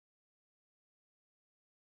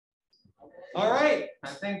All right, I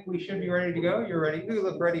think we should be ready to go. You're ready. You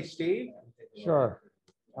look ready, Steve. Sure.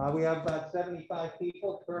 We have about 75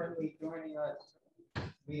 people currently joining us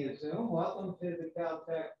via Zoom. Welcome to the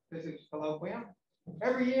Caltech Physics Colloquium.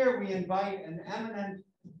 Every year we invite an eminent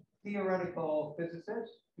theoretical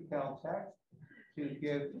physicist to Caltech to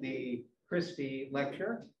give the Christie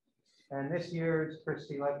Lecture. And this year's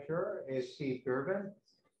Christie Lecturer is Steve Girvin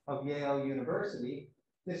of Yale University.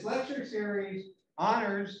 This lecture series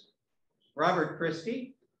honors Robert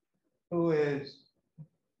Christie, who is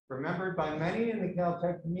remembered by many in the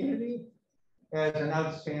Caltech community as an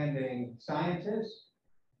outstanding scientist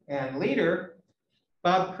and leader.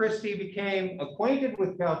 Bob Christie became acquainted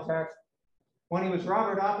with Caltech when he was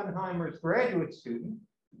Robert Oppenheimer's graduate student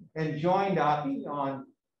and joined Oppie on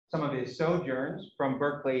some of his sojourns from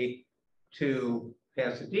Berkeley to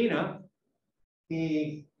Pasadena.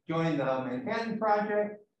 He joined the Manhattan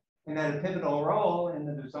Project and had a pivotal role in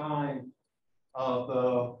the design of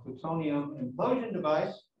the plutonium implosion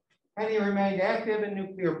device. And he remained active in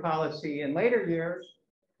nuclear policy in later years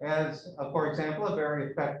as, for example, a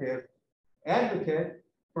very effective advocate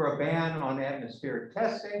for a ban on atmospheric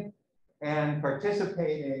testing and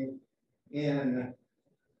participating in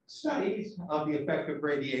studies of the effect of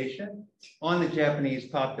radiation on the Japanese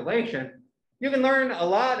population. You can learn a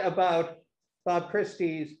lot about Bob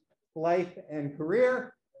Christie's life and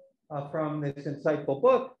career from this insightful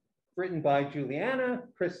book written by Juliana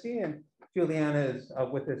Christie, and Juliana is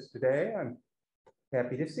with us today. I'm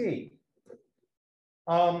happy to see.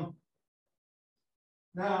 Now,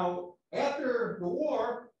 after the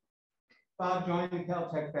war, Bob joined the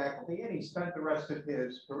Caltech faculty and he spent the rest of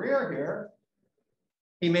his career here.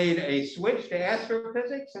 He made a switch to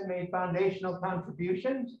astrophysics and made foundational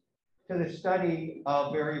contributions to the study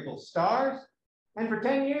of variable stars. And for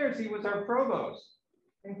 10 years, he was our provost,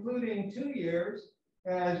 including 2 years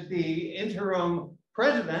as the interim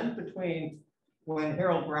president between when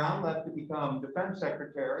Harold Brown left to become defense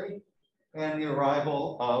secretary and the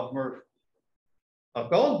arrival of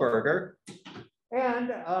Goldberger.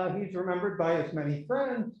 And he's remembered by his many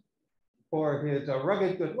friends for his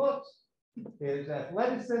rugged good looks, his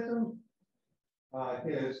athleticism,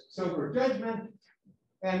 his sober judgment,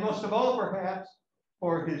 and most of all, perhaps,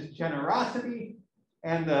 for his generosity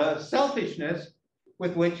and the selfishness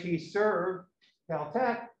with which he served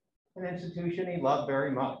Caltech, an institution he loved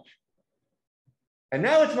very much. And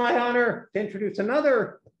now it's my honor to introduce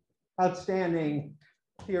another outstanding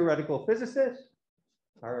theoretical physicist,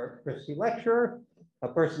 our Christie Lecturer, a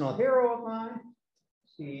personal hero of mine,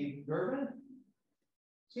 Steve Girvin.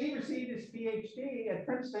 Steve received his PhD at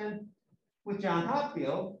Princeton with John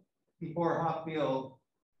Hopfield before Hopfield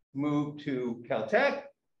moved to Caltech.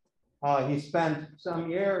 He spent some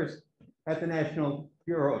years at the National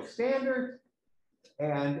Bureau of Standards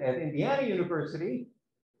and at Indiana University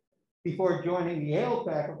before joining the Yale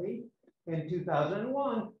faculty in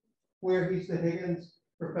 2001, where he's the Higgins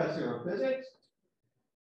Professor of Physics.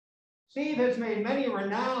 Steve has made many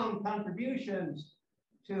renowned contributions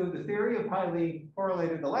to the theory of highly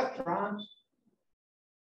correlated electrons.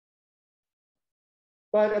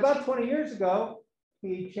 But about 20 years ago,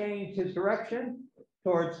 he changed his direction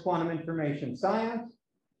towards quantum information science.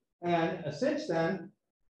 And since then,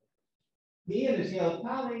 he and his Yale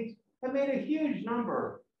colleagues have made a huge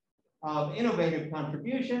number of innovative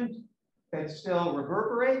contributions that still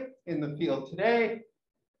reverberate in the field today.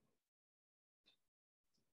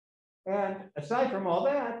 And aside from all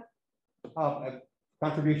that,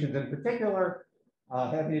 contributions in particular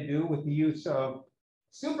having to do with the use of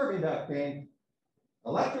superconducting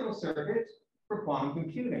electrical circuits for quantum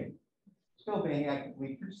computing, still being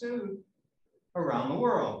actively pursued around the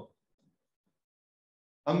world.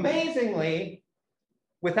 Amazingly,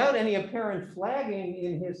 without any apparent flagging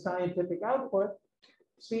in his scientific output,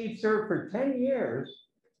 Steve served for 10 years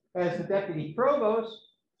as the deputy provost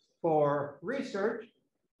for research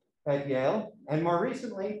at Yale, and more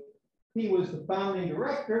recently, he was the founding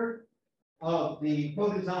director of the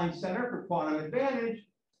Co-Design Center for Quantum Advantage,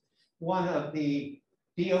 one of the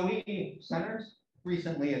DOE centers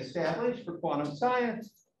recently established for quantum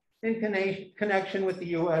science in connection with the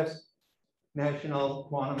US National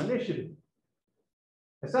Quantum Initiative.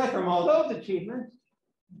 Aside from all those achievements,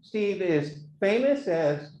 Steve is famous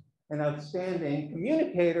as an outstanding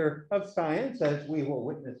communicator of science, as we will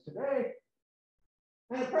witness today.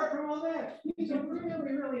 And apart from all that, he's a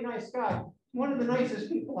really, really nice guy. One of the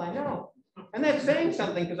nicest people I know. And that's saying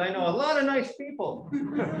something because I know a lot of nice people,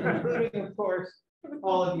 including, of course,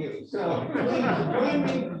 all of you. So please join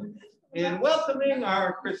me in welcoming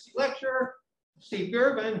our Christie Lecturer, Steve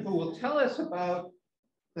Girvin, who will tell us about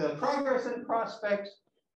the progress and prospects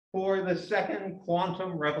for the second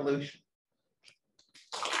quantum revolution.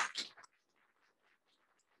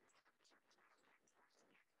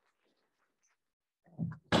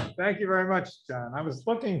 Thank you very much, John. I was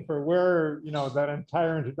looking for where, that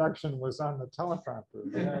entire introduction was on the teleprompter.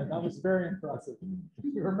 Yeah, that was very impressive.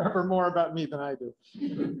 You remember more about me than I do.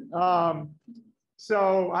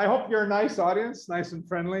 So I hope you're a nice audience, nice and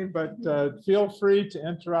friendly, but feel free to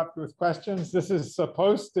interrupt with questions. This is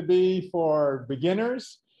supposed to be for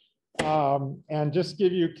beginners and just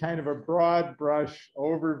give you kind of a broad brush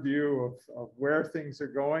overview of where things are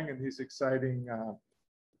going in these exciting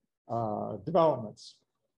developments.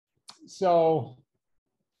 So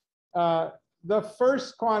the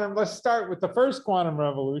first quantum, let's start with the first quantum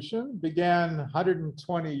revolution, began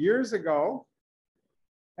 120 years ago.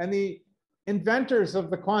 And the inventors of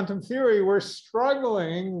the quantum theory were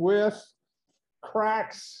struggling with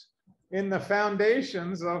cracks in the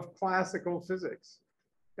foundations of classical physics.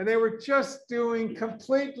 And they were just doing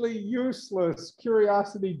completely useless,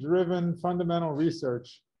 curiosity-driven fundamental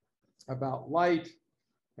research about light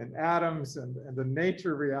and atoms and the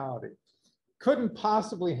nature of reality. Couldn't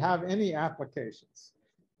possibly have any applications.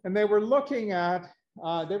 And they were looking at,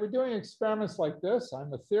 they were doing experiments like this.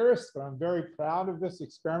 I'm a theorist, but I'm very proud of this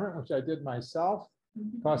experiment, which I did myself.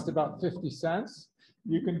 Cost about 50 cents.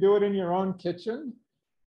 You can do it in your own kitchen.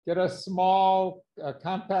 Get a small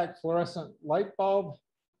compact fluorescent light bulb,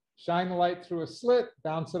 shine the light through a slit,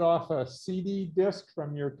 bounce it off a CD disk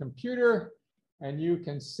from your computer, and you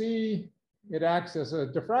can see it acts as a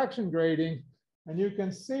diffraction grating, and you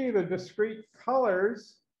can see the discrete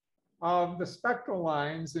colors of the spectral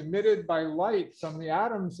lines emitted by light from the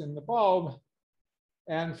atoms in the bulb.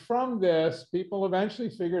 And from this, people eventually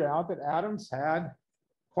figured out that atoms had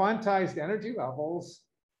quantized energy levels.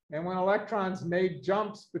 And when electrons made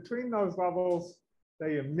jumps between those levels,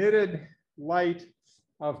 they emitted light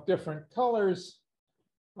of different colors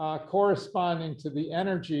corresponding to the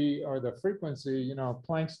energy or the frequency.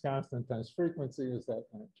 Planck's constant times frequency is that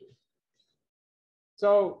energy.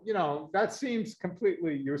 So, that seems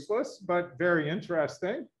completely useless, but very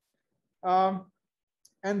interesting.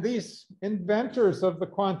 And these inventors of the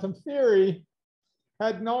quantum theory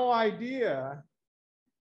had no idea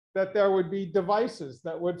that there would be devices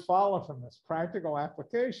that would follow from this, practical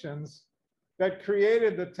applications that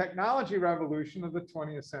created the technology revolution of the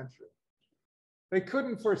 20th century. They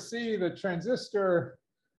couldn't foresee the transistor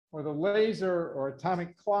or the laser or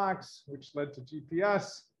atomic clocks, which led to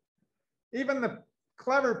GPS. Even the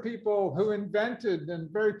clever people who invented,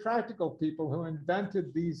 and very practical people who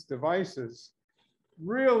invented these devices,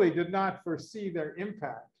 really did not foresee their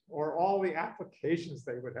impact or all the applications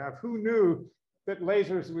they would have. Who knew that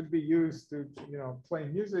lasers would be used to play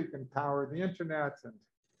music and power the internet, and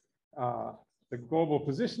the global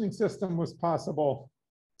positioning system was possible.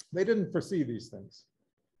 They didn't foresee these things.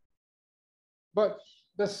 But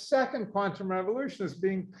the second quantum revolution is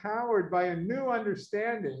being powered by a new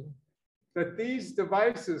understanding that these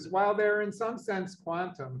devices, while they're in some sense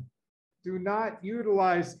quantum, do not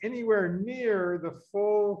utilize anywhere near the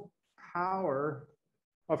full power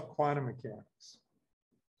of quantum mechanics.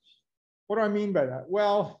 What do I mean by that?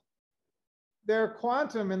 Well, they're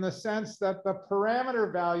quantum in the sense that the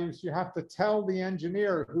parameter values you have to tell the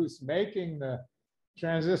engineer who's making the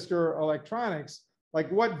transistor electronics, like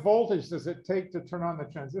what voltage does it take to turn on the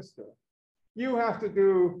transistor? You have to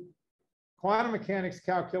do quantum mechanics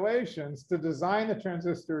calculations to design the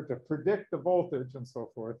transistor, to predict the voltage and so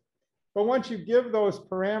forth. But once you give those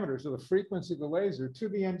parameters or the frequency of the laser to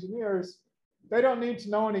the engineers, they don't need to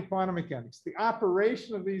know any quantum mechanics. The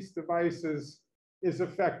operation of these devices is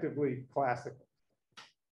effectively classical.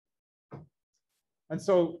 And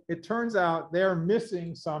so it turns out they're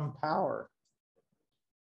missing some power.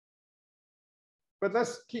 But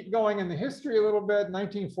let's keep going in the history a little bit.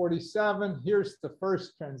 1947, here's the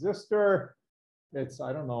first transistor. It's,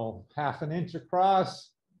 I don't know, ½ an inch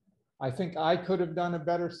across. I think I could have done a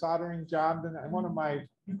better soldering job than that. One of my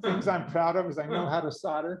things I'm proud of is I know how to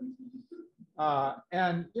solder.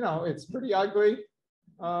 And it's pretty ugly,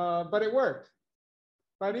 but it worked.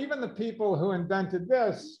 But even the people who invented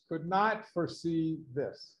this could not foresee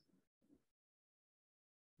this.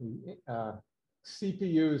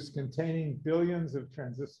 CPUs containing billions of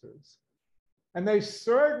transistors. And they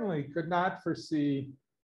certainly could not foresee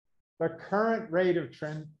the current rate of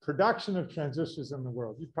production of transistors in the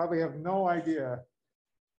world. You probably have no idea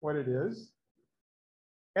what it is.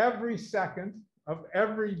 Every second of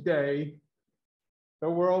every day, the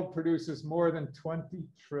world produces more than 20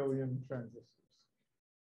 trillion transistors.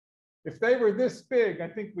 If they were this big, I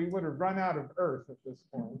think we would have run out of Earth at this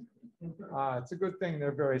point. It's a good thing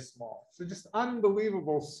they're very small. So just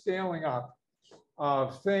unbelievable scaling up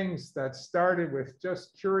of things that started with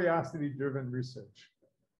just curiosity-driven research.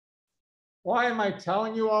 Why am I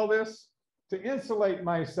telling you all this? To insulate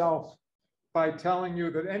myself by telling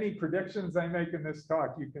you that any predictions I make in this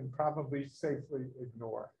talk, you can probably safely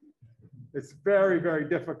ignore. It's very, very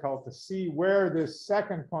difficult to see where this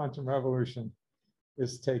second quantum revolution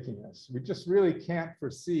is taking us. We just really can't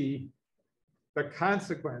foresee the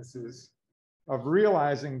consequences of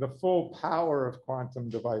realizing the full power of quantum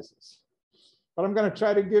devices. But I'm going to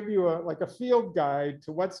try to give you like a field guide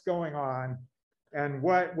to what's going on and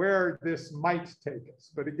where this might take us.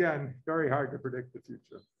 But again, very hard to predict the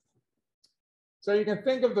future. So you can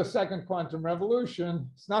think of the second quantum revolution.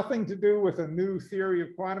 It's nothing to do with a new theory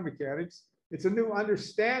of quantum mechanics. It's a new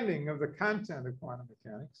understanding of the content of quantum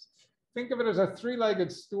mechanics. Think of it as a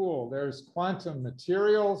three-legged stool. There's quantum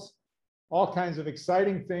materials, all kinds of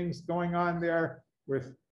exciting things going on there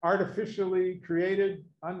with artificially created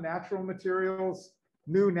unnatural materials,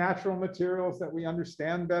 new natural materials that we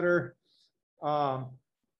understand better. I've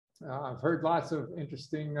heard lots of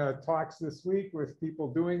interesting talks this week with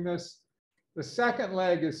people doing this. The second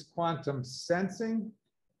leg is quantum sensing.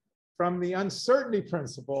 From the uncertainty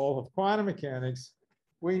principle of quantum mechanics,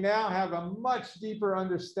 we now have a much deeper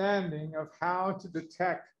understanding of how to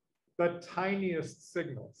detect the tiniest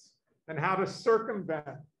signals and how to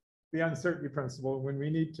circumvent the uncertainty principle when we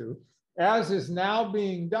need to, as is now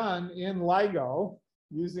being done in LIGO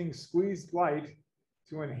using squeezed light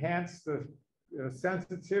to enhance the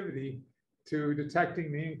sensitivity to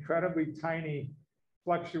detecting the incredibly tiny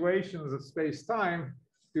fluctuations of space-time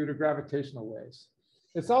due to gravitational waves.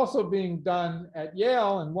 It's also being done at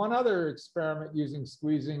Yale in one other experiment using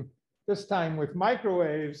squeezing, this time with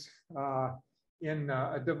microwaves in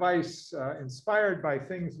a device inspired by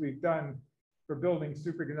things we've done for building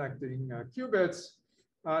superconducting qubits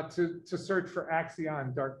to search for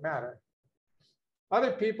axion dark matter.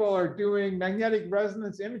 Other people are doing magnetic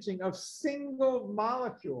resonance imaging of single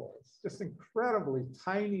molecules, just incredibly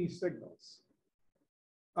tiny signals.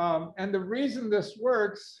 And the reason this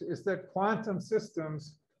works is that quantum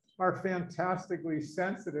systems are fantastically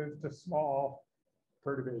sensitive to small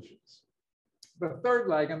perturbations. The third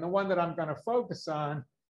leg, and the one that I'm going to focus on,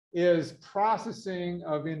 is processing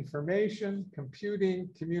of information, computing,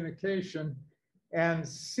 communication, and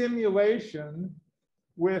simulation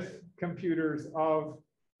with computers of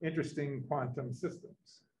interesting quantum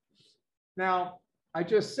systems. Now, I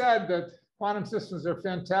just said that quantum systems are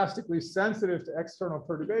fantastically sensitive to external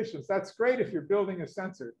perturbations. That's great if you're building a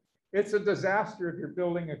sensor. It's a disaster if you're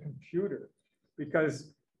building a computer,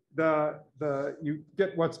 because you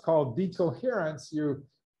get what's called decoherence.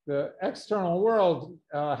 The external world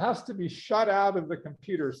has to be shut out of the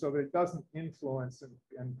computer so that it doesn't influence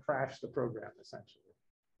and crash the program, essentially.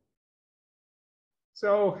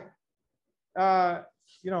 So,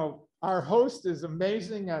 our host is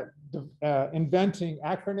amazing at inventing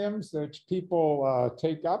acronyms that people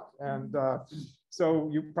take up. And so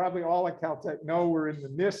you probably all at Caltech know we're in the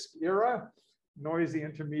NISQ era, noisy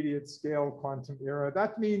intermediate scale quantum era.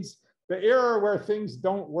 That means the era where things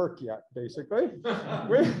don't work yet, basically.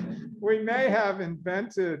 we may have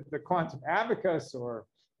invented the quantum abacus or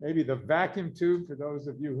maybe the vacuum tube, for those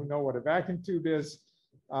of you who know what a vacuum tube is.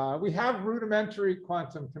 We have rudimentary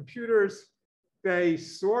quantum computers. They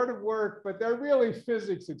sort of work, but they're really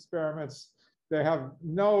physics experiments. They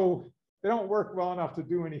don't work well enough to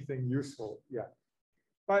do anything useful yet.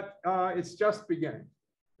 But it's just beginning.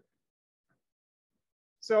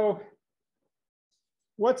 So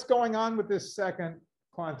what's going on with this second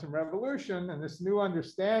quantum revolution and this new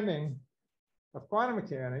understanding of quantum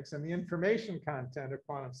mechanics and the information content of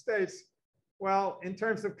quantum states? Well, in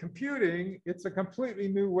terms of computing, it's a completely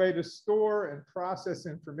new way to store and process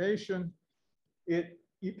information.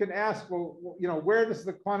 You can ask, well, where does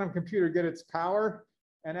the quantum computer get its power?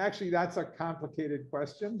 And actually, that's a complicated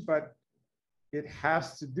question, but it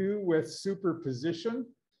has to do with superposition.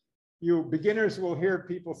 You beginners will hear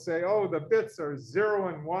people say, oh, the bits are 0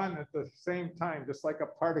 and 1 at the same time, just like a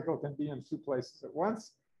particle can be in two places at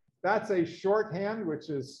once. That's a shorthand, which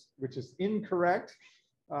is incorrect,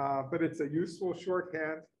 but it's a useful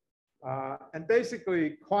shorthand. And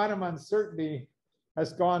basically, quantum uncertainty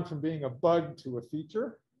has gone from being a bug to a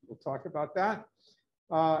feature. We'll talk about that.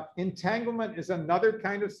 Entanglement is another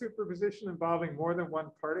kind of superposition involving more than one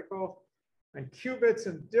particle. And qubits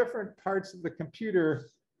in different parts of the computer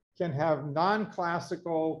can have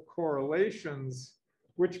non-classical correlations,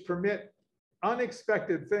 which permit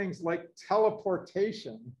unexpected things like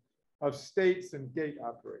teleportation of states and gate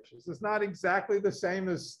operations. It's not exactly the same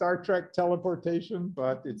as Star Trek teleportation,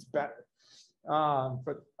 but it's better.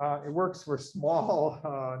 It works for small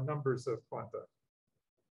numbers of quanta.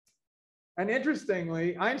 And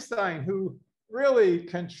interestingly, Einstein, who really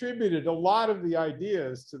contributed a lot of the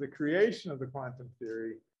ideas to the creation of the quantum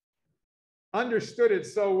theory, understood it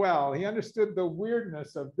so well. He understood the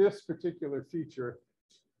weirdness of this particular feature.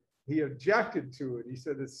 He objected to it. He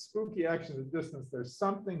said, it's spooky action at distance. There's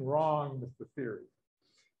something wrong with the theory.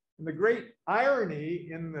 And the great irony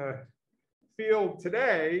in the field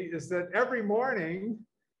today is that every morning,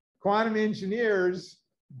 quantum engineers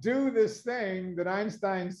do this thing that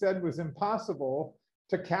Einstein said was impossible,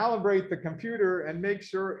 to calibrate the computer and make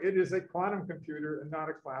sure it is a quantum computer and not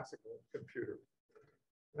a classical computer.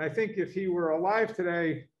 And I think if he were alive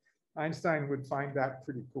today, Einstein would find that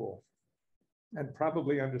pretty cool and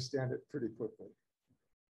probably understand it pretty quickly.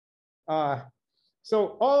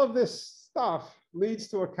 So all of this stuff leads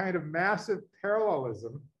to a kind of massive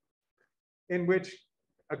parallelism in which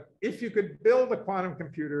if you could build a quantum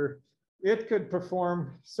computer, it could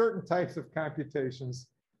perform certain types of computations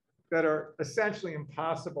that are essentially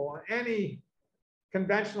impossible on any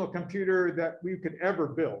conventional computer that we could ever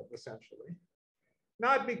build, essentially.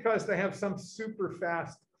 Not because they have some super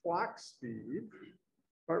fast clock speed,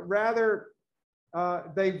 but rather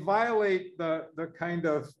they violate the kind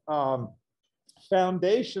of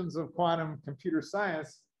foundations of quantum computer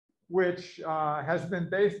science, which has been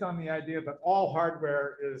based on the idea that all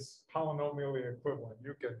hardware is polynomially equivalent.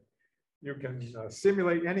 You can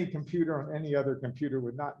simulate any computer on any other computer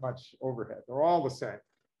with not much overhead. They're all the same.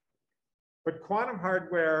 But quantum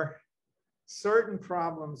hardware, certain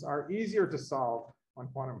problems are easier to solve on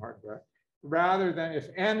quantum hardware, rather than if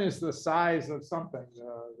n is the size of something,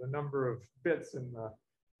 the number of bits in the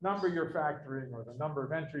number you're factoring or the number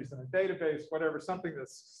of entries in a database, whatever, something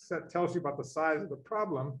that tells you about the size of the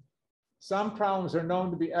problem. Some problems are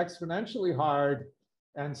known to be exponentially hard,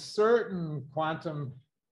 and certain quantum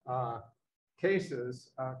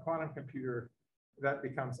cases, quantum computer, that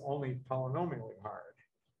becomes only polynomially hard.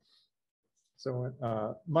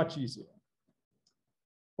 So much easier.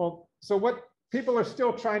 Well, so what people are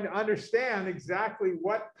still trying to understand exactly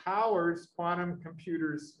what powers quantum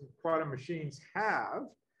computers and quantum machines have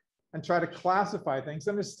and try to classify things.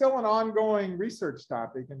 And it's still an ongoing research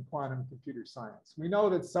topic in quantum computer science. We know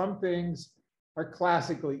that some things are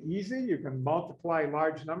classically easy. You can multiply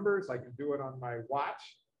large numbers. I can do it on my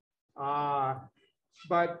watch.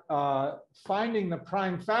 But finding the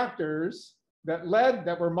prime factors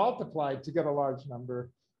that were multiplied to get a large number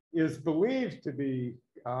is believed to be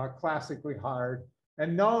classically hard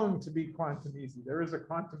and known to be quantum easy. There is a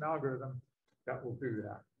quantum algorithm that will do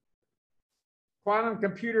that. Quantum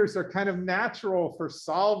computers are kind of natural for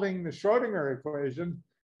solving the Schrodinger equation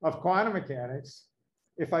of quantum mechanics.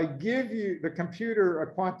 If I give you the computer a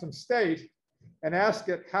quantum state and ask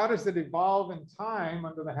it, how does it evolve in time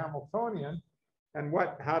under the Hamiltonian, and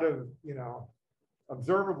how do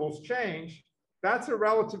observables change? That's a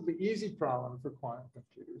relatively easy problem for quantum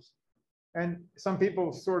computers. And some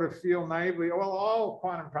people sort of feel naively, well, all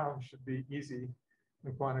quantum problems should be easy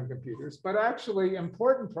in quantum computers. But actually,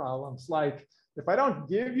 important problems, like if I don't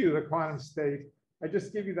give you the quantum state, I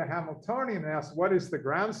just give you the Hamiltonian and ask, what is the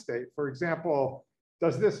ground state? For example,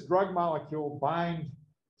 does this drug molecule bind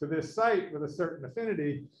to this site with a certain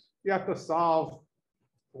affinity? You have to solve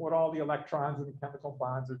what all the electrons and the chemical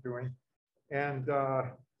bonds are doing. And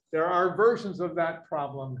there are versions of that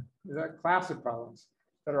problem, that class of problems,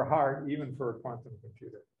 that are hard even for a quantum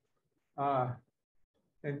computer.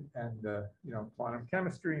 Quantum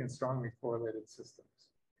chemistry and strongly correlated systems.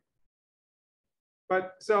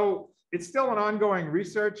 But so it's still an ongoing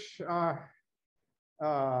research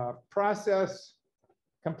process.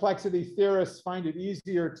 Complexity theorists find it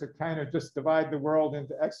easier to kind of just divide the world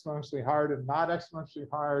into exponentially hard and not exponentially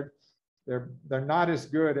hard. They're not as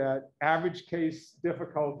good at average case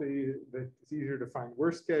difficulty. It's easier to find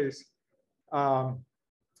worst case.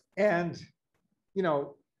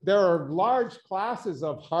 There are large classes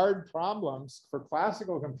of hard problems for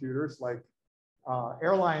classical computers, like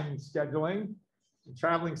airline scheduling and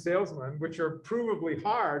traveling salesmen, which are provably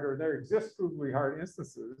hard, or there exist provably hard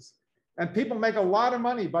instances. And people make a lot of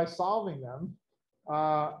money by solving them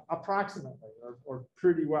approximately or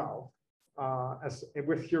pretty well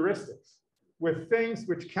with heuristics, with things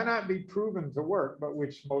which cannot be proven to work, but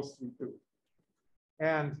which mostly do.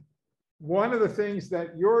 And one of the things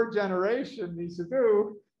that your generation needs to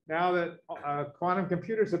do, now that quantum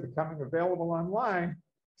computers are becoming available online,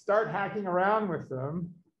 start hacking around with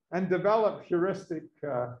them and develop heuristic,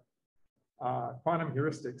 quantum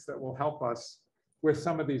heuristics that will help us with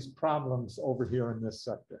some of these problems over here in this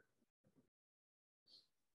sector.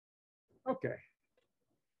 Okay.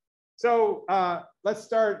 So let's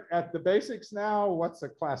start at the basics now. What's a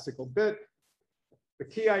classical bit? The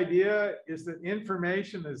key idea is that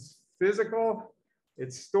information is physical.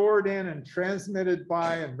 It's stored in and transmitted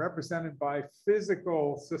by and represented by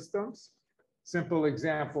physical systems. Simple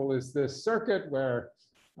example is this circuit where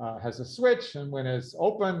has a switch, and when it's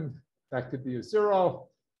open, that could be a 0,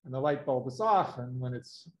 and the light bulb is off, and when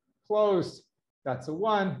it's closed, that's a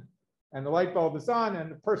 1, and the light bulb is on, and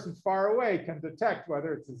the person far away can detect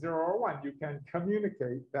whether it's a 0 or 1. You can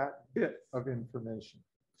communicate that bit of information.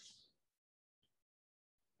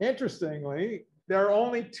 Interestingly, there are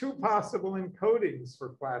only 2 possible encodings for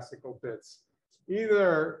classical bits.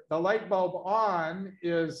 Either the light bulb on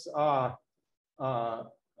is a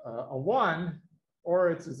 1, or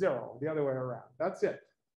it's a 0, the other way around. That's it.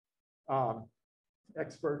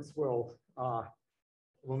 Experts will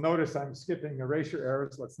notice I'm skipping erasure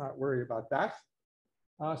errors. Let's not worry about that.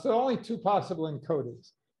 So only 2 possible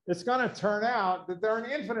encodings. It's going to turn out that there are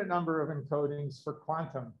an infinite number of encodings for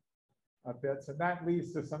quantum bits, and that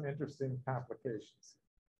leads to some interesting complications.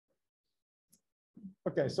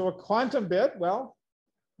 Okay, so a quantum bit, well,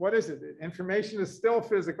 what is it? Information is still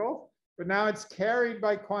physical, but now it's carried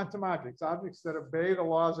by quantum objects, objects that obey the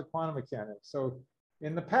laws of quantum mechanics. So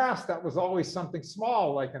in the past, that was always something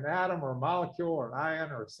small, like an atom or a molecule or an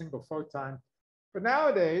ion or a single photon. But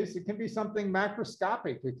nowadays, it can be something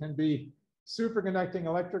macroscopic. It can be superconducting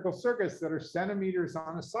electrical circuits that are centimeters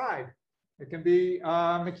on the side. It can be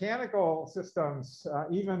mechanical systems,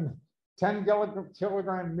 even 10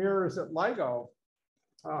 kilogram mirrors at LIGO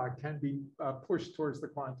can be pushed towards the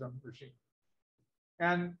quantum regime.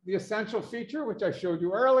 And the essential feature, which I showed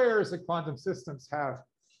you earlier, is that quantum systems have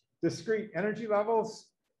discrete energy levels.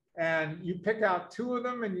 And you pick out 2 of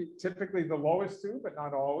them, and typically the lowest 2, but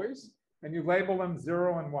not always. And you label them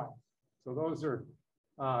 0 and 1. So those are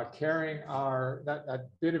carrying that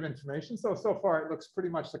bit of information. So far, it looks pretty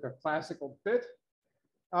much like a classical bit.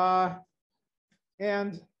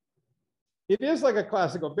 And it is like a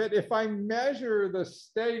classical bit. If I measure the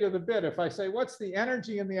state of the bit, if I say, what's the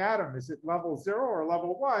energy in the atom? Is it level 0 or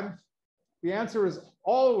level 1? The answer is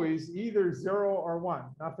always either 0 or 1.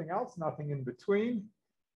 Nothing else, nothing in between.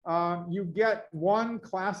 You get 1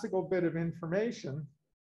 classical bit of information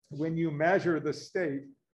when you measure the state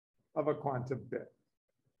of a quantum bit.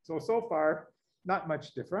 So far, not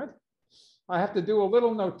much different. I have to do a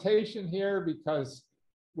little notation here because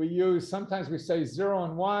sometimes we say 0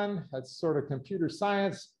 and 1. That's sort of computer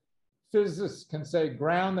science. Physicists can say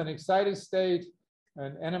ground and excited state,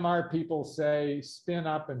 and NMR people say spin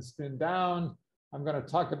up and spin down. I'm going to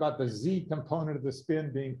talk about the Z component of the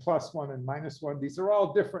spin being +1 and -1. These are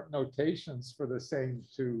all different notations for the same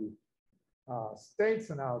 2 states,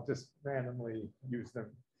 and I'll just randomly use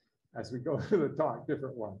them as we go through the talk,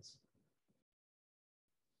 different ones.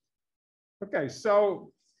 Okay,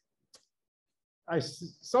 so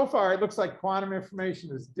far it looks like quantum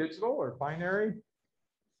information is digital or binary,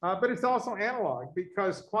 but it's also analog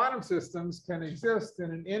because quantum systems can exist in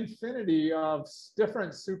an infinity of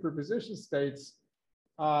different superposition states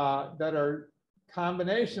that are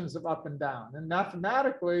combinations of up and down. And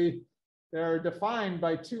mathematically, they're defined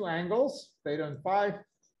by 2 angles, theta and phi,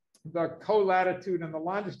 the colatitude and the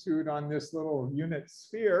longitude on this little unit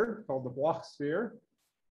sphere called the Bloch sphere.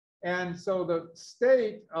 And so the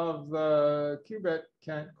state of the qubit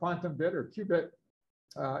quantum bit or qubit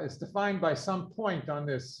is defined by some point on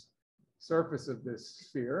this surface of this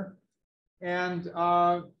sphere. And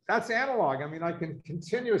that's analog. I mean, I can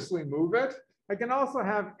continuously move it. I can also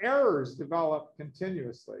have errors develop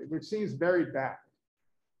continuously, which seems very bad.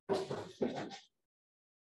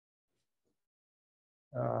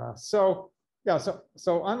 So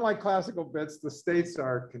unlike classical bits, the states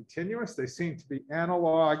are continuous. They seem to be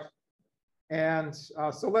analog. And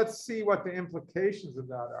so let's see what the implications of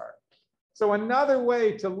that are. So another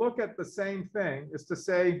way to look at the same thing is to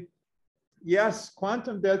say, yes,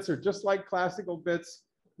 quantum bits are just like classical bits.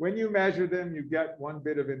 When you measure them, you get 1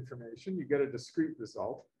 bit of information. You get a discrete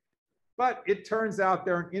result. But it turns out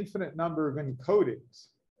there are an infinite number of encodings.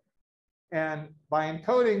 And by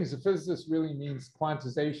encodings, a physicist really means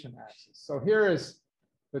quantization axis. So here is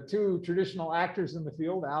the 2 traditional actors in the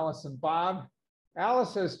field, Alice and Bob.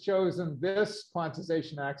 Alice has chosen this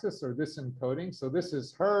quantization axis or this encoding. So this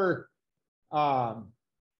is her 0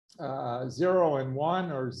 and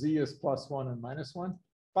 1, or Z is +1 and -1.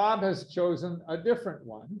 Bob has chosen a different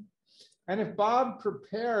one. And if Bob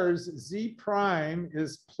prepares Z prime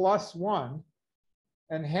is +1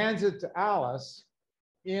 and hands it to Alice,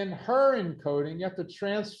 in her encoding, you have to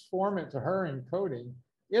transform it to her encoding.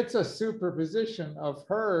 It's a superposition of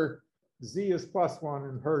her z is +1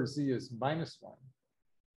 and her z is -1.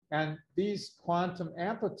 And these quantum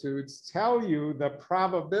amplitudes tell you the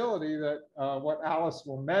probability that what Alice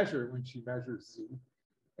will measure when she measures z.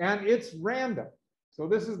 And it's random. So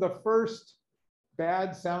this is the first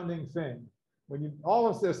bad sounding thing. When you,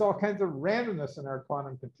 there's all kinds of randomness in our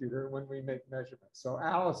quantum computer when we make measurements. So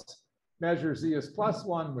Alice measures z is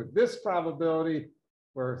 +1 with this probability,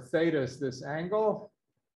 where theta is this angle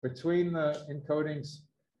between the encodings,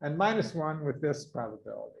 and -1 with this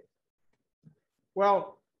probability.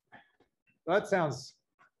 Well, that sounds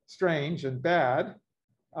strange and bad,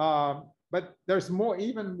 but there's more,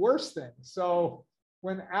 even worse things. So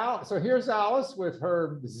so here's Alice with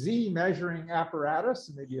her Z measuring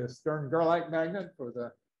apparatus, maybe a Stern-Gerlach magnet for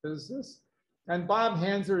the physicists. And Bob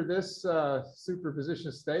hands her this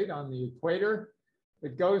superposition state on the equator.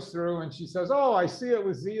 It goes through and she says, oh, I see it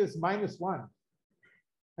with Z is -1.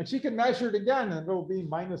 And she can measure it again and it'll be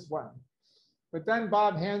 -1. But then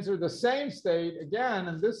Bob hands her the same state again,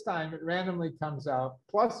 and this time it randomly comes out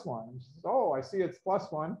 +1. She says, oh, I see it's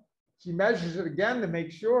 +1. She measures it again to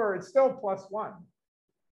make sure it's still +1.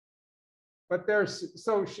 But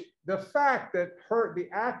the fact that the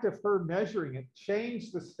act of her measuring it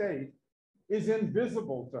changed the state is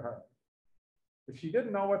invisible to her. If she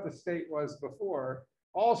didn't know what the state was before,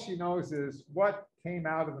 all she knows is what came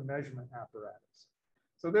out of the measurement apparatus.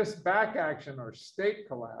 So this back action or state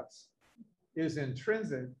collapse is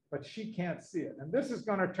intrinsic, but she can't see it. And this is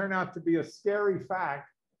going to turn out to be a scary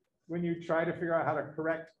fact when you try to figure out how to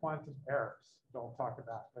correct quantum errors. We'll talk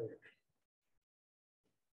about later.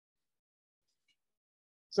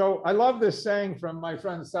 So I love this saying from my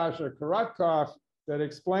friend Sasha Korotkov that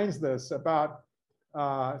explains this about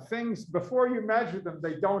things before you measure them,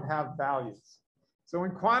 they don't have values. So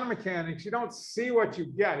in quantum mechanics, you don't see what you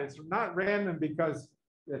get. It's not random because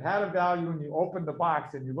it had a value when you opened the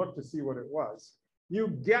box and you look to see what it was. You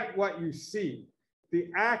get what you see. The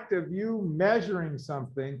act of you measuring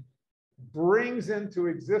something brings into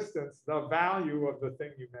existence the value of the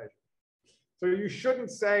thing you measure. So you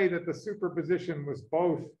shouldn't say that the superposition was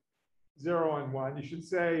both 0 and 1. You should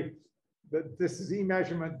say that this Z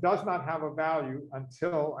measurement does not have a value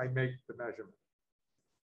until I make the measurement.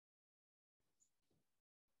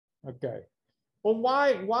 Okay. Well,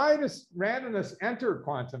 why does randomness enter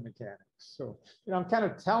quantum mechanics? So, I'm kind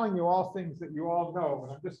of telling you all things that you all know,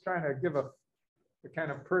 but I'm just trying to give a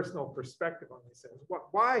kind of personal perspective on these things.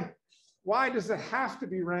 Why does it have to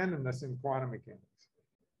be randomness in quantum mechanics?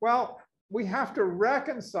 Well, we have to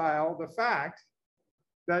reconcile the fact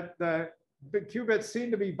that the qubits seem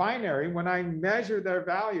to be binary. When I measure their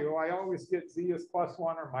value, I always get Z is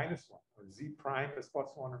 +1 or -1, or Z prime is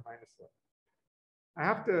 +1 or -1. I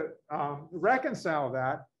have to reconcile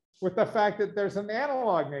that with the fact that there's an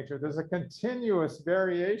analog nature. There's a continuous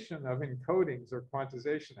variation of encodings or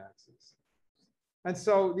quantization axes. And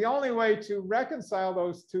so the only way to reconcile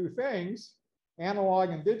those two things,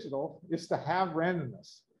 analog and digital, is to have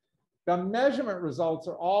randomness. The measurement results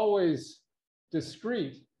are always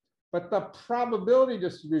discrete, but the probability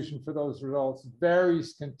distribution for those results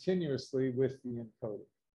varies continuously with the encoding.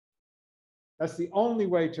 That's the only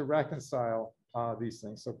way to reconcile these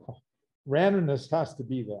things. So randomness has to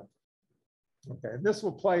be there. Okay, and this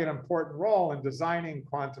will play an important role in designing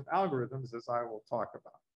quantum algorithms, as I will talk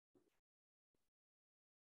about.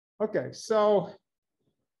 Okay, so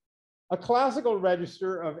a classical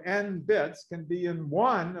register of n bits can be in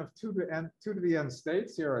one of 2 to the n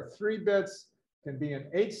states. Here are 3 bits, can be in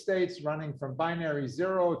 8 states running from binary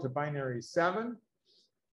 0 to binary 7.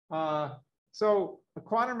 So a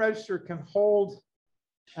quantum register can hold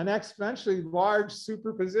an exponentially large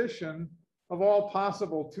superposition of all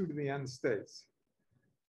possible 2 to the n states.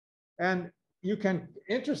 And you can,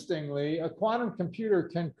 interestingly, a quantum computer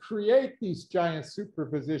can create these giant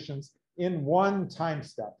superpositions in one time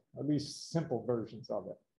step, at least simple versions of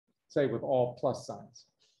it, say with all plus signs.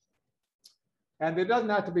 And it doesn't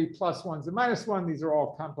have to be +1s and -1. These are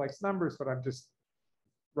all complex numbers, but I'm just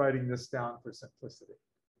writing this down for simplicity.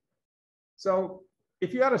 So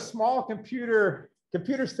if you had a small computer,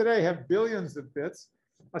 computers today have billions of bits.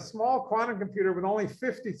 A small quantum computer with only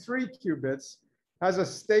 53 qubits has a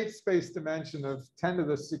state space dimension of 10 to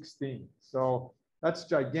the 16. So that's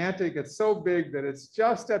gigantic. It's so big that it's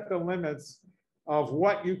just at the limits of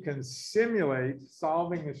what you can simulate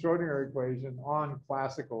solving the Schrodinger equation on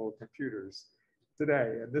classical computers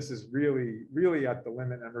today. And this is really, really at the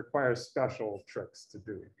limit and requires special tricks to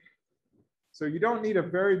do. So you don't need a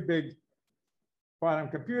very big quantum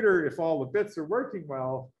computer if all the bits are working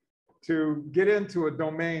well. to get into a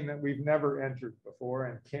domain that we've never entered before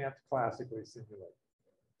and can't classically simulate.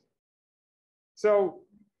 So,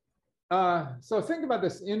 so think about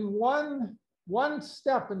this. In one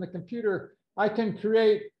step in the computer, I can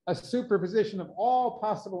create a superposition of all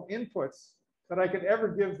possible inputs that I could ever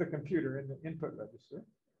give the computer in the input register.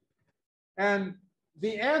 And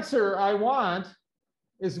the answer I want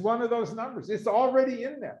is one of those numbers. It's already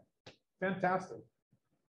in there. Fantastic.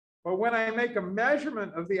 But when I make a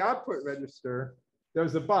measurement of the output register,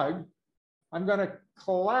 there's a bug. I'm going to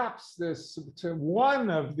collapse this to one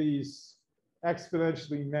of these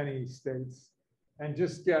exponentially many states and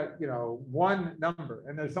just get, one number.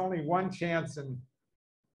 And there's only one chance in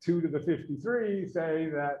 2 to the 53, say,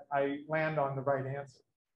 that I land on the right answer.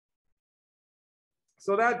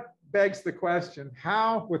 So that begs the question,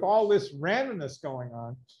 how, with all this randomness going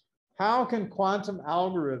on, how can quantum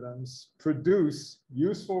algorithms produce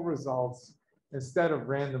useful results instead of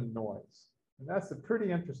random noise? And that's a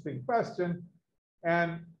pretty interesting question.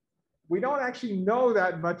 And we don't actually know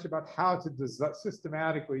that much about how to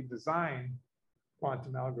systematically design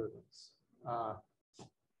quantum algorithms.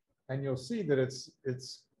 And you'll see that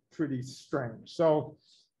it's pretty strange. So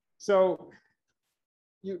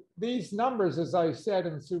these numbers, as I said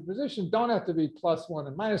in superposition, don't have to be +1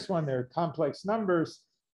 and -1. They're complex numbers.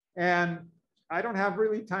 And I don't have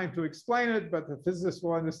really time to explain it, but the physicists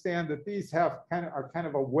will understand that these are kind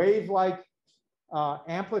of a wave-like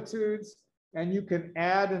amplitudes, and you can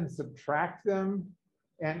add and subtract them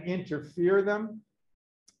and interfere them.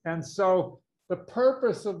 And so the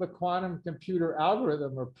purpose of the quantum computer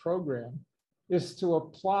algorithm or program is to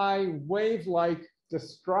apply wave-like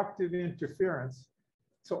destructive interference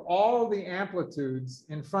to all the amplitudes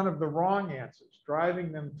in front of the wrong answers,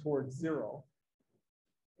 driving them towards 0.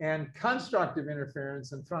 And constructive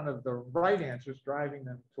interference in front of the right answers, driving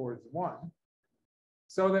them towards 1.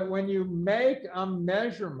 So that when you make a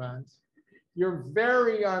measurement, you're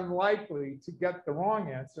very unlikely to get the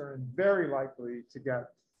wrong answer and very likely to get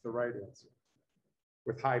the right answer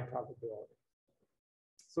with high probability.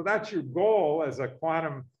 So that's your goal as a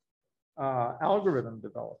quantum algorithm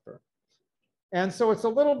developer. And so it's a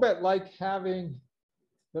little bit like having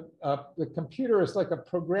the computer is like a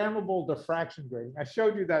programmable diffraction grating. I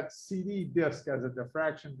showed you that CD disk as a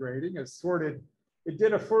diffraction grating. It's sorted. It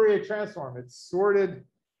did a Fourier transform. It sorted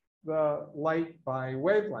the light by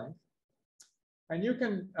wavelength. And you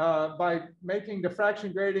can, by making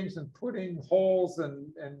diffraction gratings and putting holes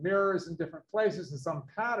and mirrors in different places in some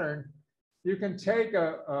pattern, you can take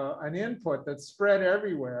an input that's spread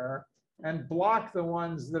everywhere and block the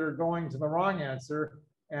ones that are going to the wrong answer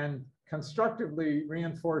and constructively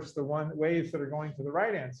reinforce the waves that are going to the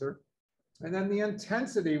right answer. And then the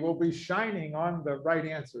intensity will be shining on the right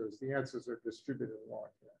answers. The answers are distributed along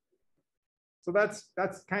here. So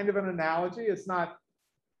that's kind of an analogy. It's not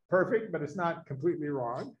perfect, but it's not completely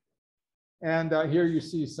wrong. And here you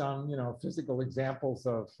see some, physical examples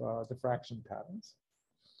of diffraction patterns.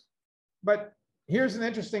 But here's an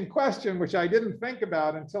interesting question, which I didn't think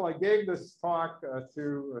about until I gave this talk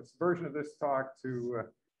this version of this talk to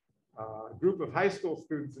a group of high school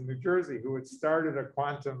students in New Jersey who had started a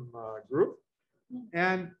quantum group.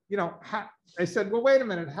 And, I said, well, wait a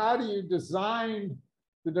minute, how do you design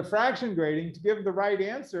the diffraction grating to give the right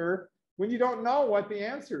answer when you don't know what the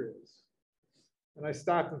answer is? And I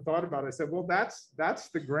stopped and thought about it. I said, well, that's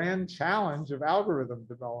the grand challenge of algorithm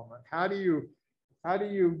development. How do you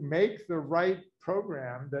make the right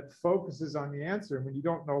program that focuses on the answer when you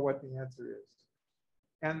don't know what the answer is?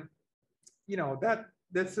 And,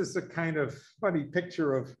 this is a kind of funny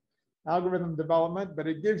picture of algorithm development, but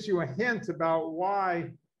it gives you a hint about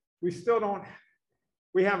why we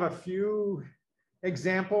have a few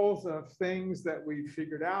examples of things that we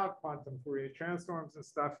figured out, quantum Fourier transforms and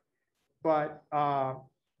stuff, but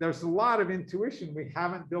there's a lot of intuition we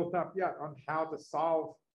haven't built up yet on how to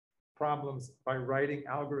solve problems by writing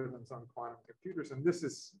algorithms on quantum computers. And this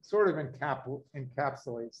is sort of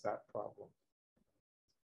encapsulates that problem.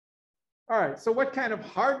 All right, so what kind of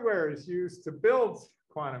hardware is used to build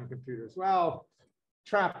quantum computers? Well,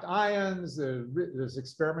 trapped ions, there's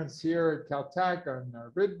experiments here at Caltech on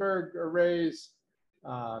Rydberg arrays,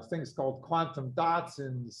 things called quantum dots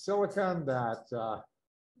in silicon that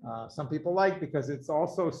some people like because it's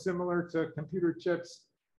also similar to computer chips.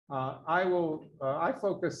 I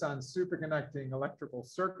focus on superconducting electrical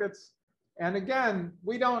circuits. And again,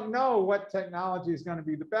 we don't know what technology is going to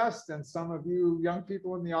be the best. And some of you young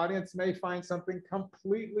people in the audience may find something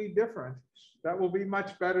completely different that will be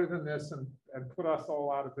much better than this and put us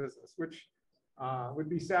all out of business, which would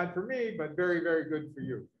be sad for me, but very, very good for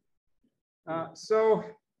you. So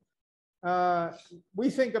we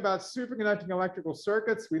think about superconducting electrical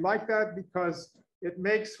circuits. We like that because it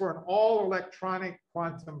makes for an all electronic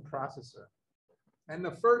quantum processor. And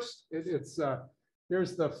the first,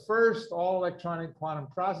 there's the first all electronic quantum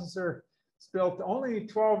processor. It's built only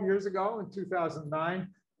 12 years ago in 2009.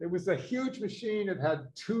 It was a huge machine. It had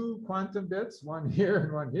 2 quantum bits, one here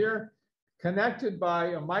and one here, connected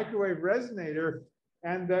by a microwave resonator.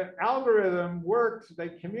 And the algorithm worked, they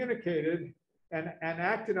communicated and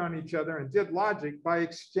acted on each other and did logic by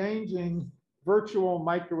exchanging virtual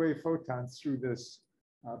microwave photons through this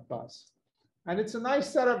bus. And it's a nice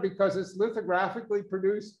setup because it's lithographically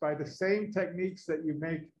produced by the same techniques that you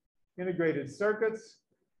make integrated circuits,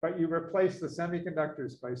 but you replace the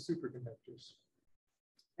semiconductors by superconductors.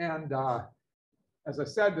 And as I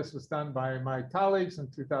said, this was done by my colleagues in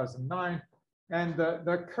 2009. And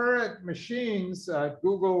the current machines,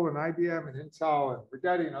 Google and IBM and Intel and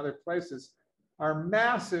Rigetti and other places, are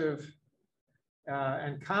massive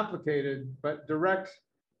and complicated, but direct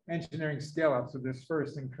engineering scale-ups of this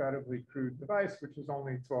first incredibly crude device, which is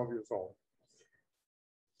only 12 years old.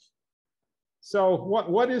 So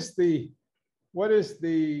what is the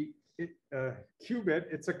qubit?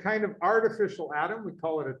 It's a kind of artificial atom. We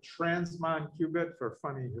call it a transmon qubit for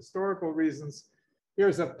funny historical reasons.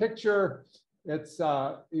 Here's a picture. It's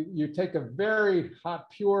you take a very hot,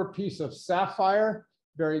 pure piece of sapphire,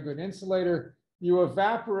 very good insulator. You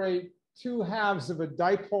evaporate 2 halves of a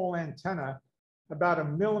dipole antenna about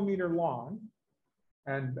 1 millimeter long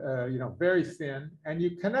and very thin, and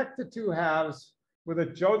you connect the 2 halves with a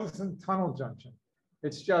Josephson tunnel junction.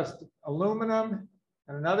 It's just aluminum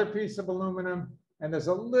and another piece of aluminum, and there's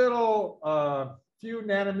a little few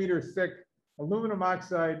nanometer thick aluminum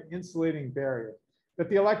oxide insulating barrier that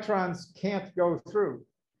the electrons can't go through,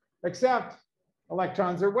 except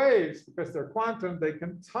electrons are waves. Because they're quantum, they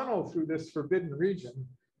can tunnel through this forbidden region,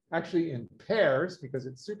 actually in pairs because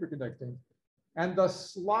it's superconducting. And the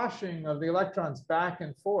sloshing of the electrons back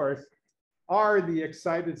and forth are the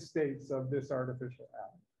excited states of this artificial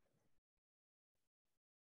atom.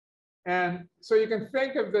 And so you can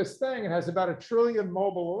think of this thing, it has about 1 trillion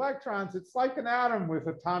mobile electrons. It's like an atom with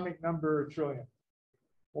atomic number 1 trillion.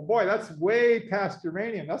 Well, boy, that's way past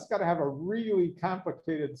uranium. That's got to have a really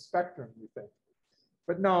complicated spectrum, you think.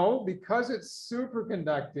 But no, because it's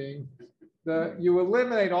superconducting, you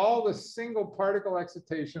eliminate all the single particle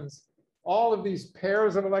excitations. All of these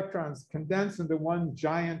pairs of electrons condense into one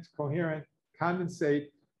giant coherent condensate,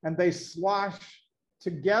 and they slosh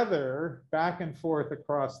together back and forth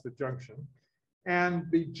across the junction. And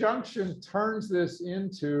the junction turns this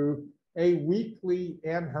into a weakly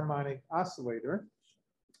anharmonic oscillator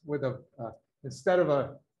with instead of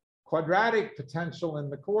a quadratic potential in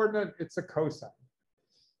the coordinate, it's a cosine.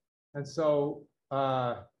 And so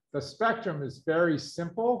the spectrum is very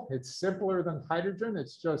simple. It's simpler than hydrogen.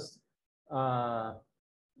 It's just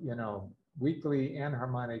weakly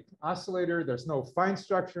anharmonic oscillator. There's no fine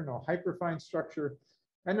structure, no hyperfine structure.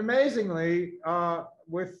 And amazingly,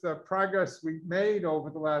 with the progress we've made over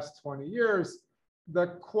the last 20 years, the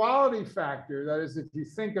quality factor, that is, if you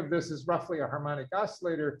think of this as roughly a harmonic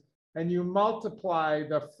oscillator, and you multiply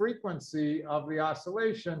the frequency of the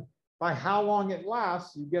oscillation by how long it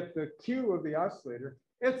lasts, you get the Q of the oscillator.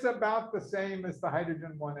 It's about the same as the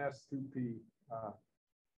hydrogen 1s2p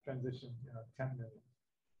transition, 10 million.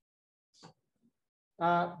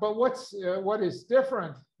 But what is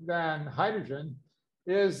different than hydrogen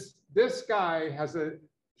is this guy has a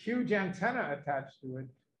huge antenna attached to it.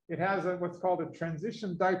 It has what's called a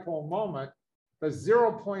transition dipole moment. The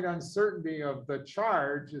 0-point uncertainty of the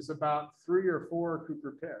charge is about 3 or 4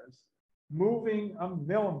 Cooper pairs, moving 1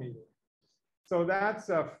 millimeter. So that's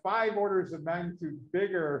 5 orders of magnitude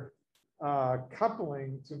bigger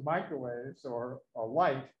coupling to microwaves or a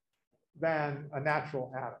light than a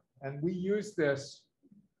natural atom. And we use this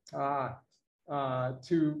to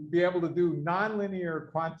be able to do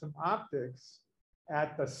nonlinear quantum optics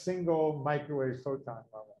at the single microwave photon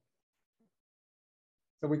level.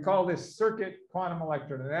 So we call this circuit quantum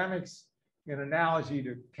electrodynamics, in analogy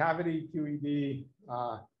to cavity QED,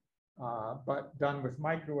 but done with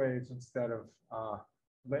microwaves instead of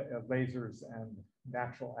lasers and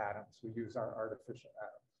natural atoms. We use our artificial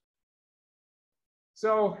atoms.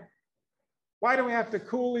 So why do we have to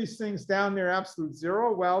cool these things down near absolute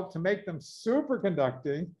zero? Well, to make them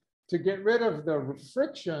superconducting, to get rid of the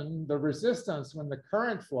friction, the resistance when the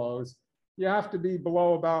current flows, you have to be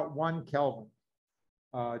below about 1 Kelvin.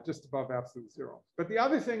 Just above absolute zero. But the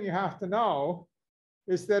other thing you have to know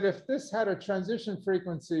is that if this had a transition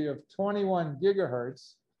frequency of 21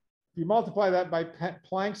 gigahertz, if you multiply that by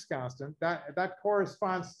Planck's constant, that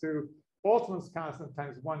corresponds to Boltzmann's constant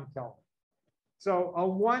times 1 Kelvin. So a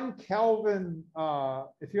 1 Kelvin,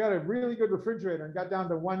 if you had a really good refrigerator and got down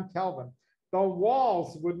to 1 Kelvin, the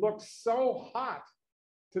walls would look so hot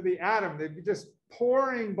to the atom. They'd be just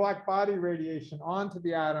pouring black body radiation onto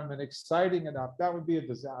the atom and exciting it up. That would be a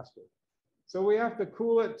disaster. So we have to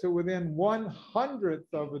cool it to within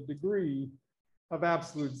 1/100th of a degree of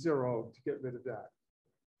absolute zero to get rid of that.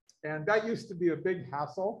 And that used to be a big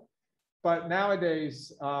hassle, but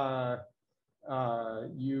nowadays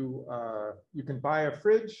you can buy a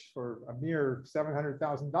fridge for a mere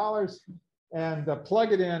 $700,000 and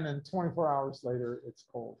plug it in, and 24 hours later it's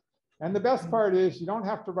cold. And the best part is you don't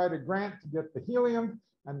have to write a grant to get the helium,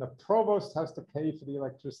 and the provost has to pay for the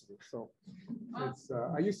electricity. So it's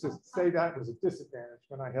I used to say that was a disadvantage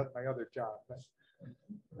when I had my other job.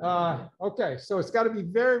 Okay, so it's got to be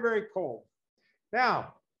very, very cold.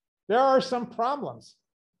 Now, there are some problems.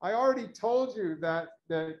 I already told you that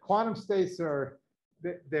the quantum states are,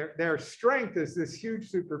 their strength is this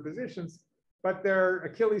huge superpositions, but their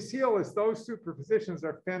Achilles heel is those superpositions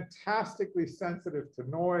are fantastically sensitive to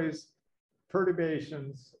noise,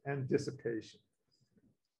 perturbations, and dissipation.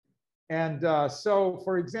 And so,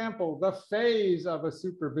 for example, the phase of a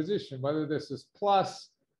superposition, whether this is plus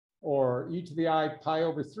or e to the I pi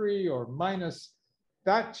over 3 or minus,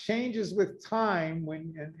 that changes with time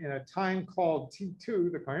when in a time called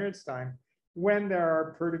T2, the coherence time, when there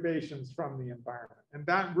are perturbations from the environment. And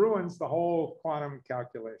that ruins the whole quantum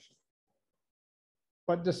calculation.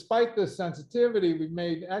 But despite this sensitivity, we've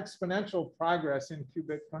made exponential progress in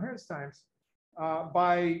qubit coherence times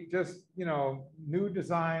by just, new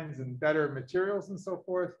designs and better materials and so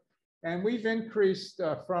forth. And we've increased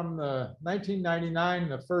from the 1999,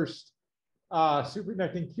 the first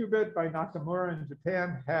superconducting qubit by Nakamura in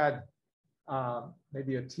Japan had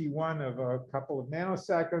maybe a T1 of a couple of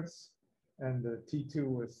nanoseconds, and the T2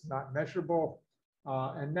 was not measurable.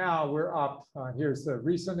 And now we're up. Here's a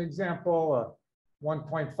recent example, a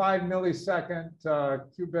 1.5 millisecond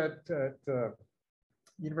qubit at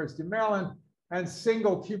University of Maryland, and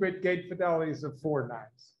single qubit gate fidelities of 4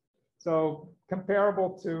 nines. So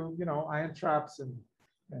comparable to, ion traps and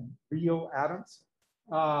real atoms.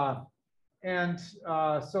 So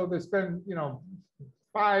there's been,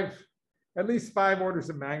 at least 5 orders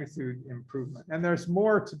of magnitude improvement. And there's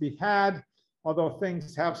more to be had, although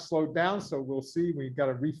things have slowed down. So we'll see, we've got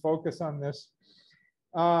to refocus on this.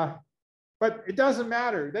 But it doesn't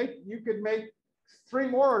matter. You could make 3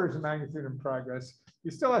 more orders of magnitude in progress. You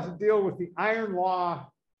still have to deal with the iron law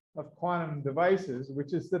of quantum devices,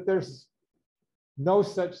 which is that there's no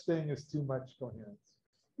such thing as too much coherence.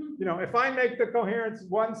 If I make the coherence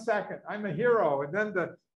 1 second, I'm a hero. And then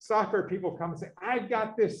the software people come and say, I've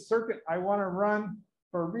got this circuit I want to run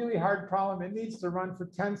for a really hard problem. It needs to run for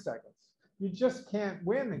 10 seconds. You just can't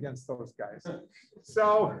win against those guys.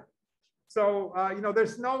 So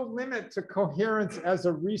there's no limit to coherence as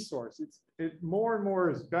a resource. More and more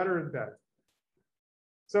is better and better.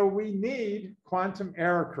 So we need quantum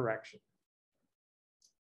error correction.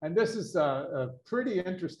 And this is a pretty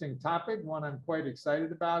interesting topic, one I'm quite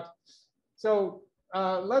excited about. So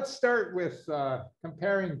let's start with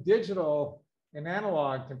comparing digital and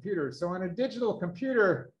analog computers. So in a digital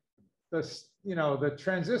computer, the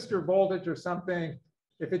transistor voltage or something,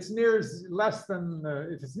 if it's near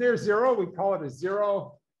if it's near 0, we call it a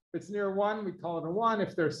 0. If it's near 1, we call it a 1.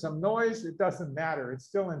 If there's some noise, it doesn't matter. It's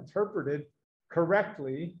still interpreted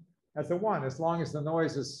correctly as a 1, as long as the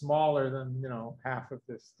noise is smaller than half of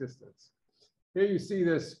this distance. Here you see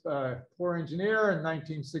this poor engineer in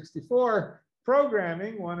 1964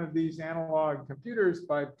 programming one of these analog computers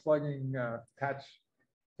by plugging patch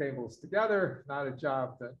cables together. Not a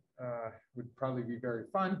job that would probably be very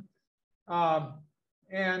fun.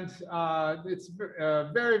 It's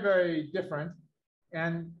very, very different.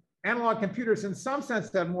 And analog computers, in some sense,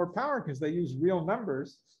 have more power because they use real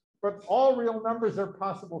numbers. But all real numbers are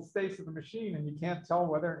possible states of the machine, and you can't tell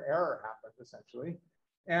whether an error happened, essentially.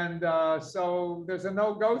 And so there's a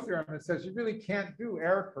no-go theorem that says you really can't do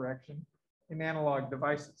error correction in analog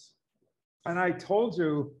devices. And I told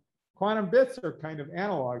you quantum bits are kind of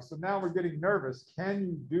analog. So now we're getting nervous. Can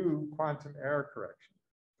you do quantum error correction?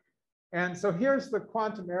 And so here's the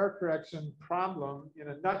quantum error correction problem in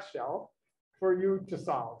a nutshell for you to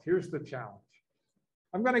solve. Here's the challenge.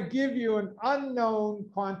 I'm going to give you an unknown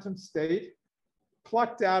quantum state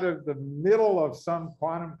plucked out of the middle of some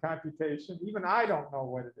quantum computation. Even I don't know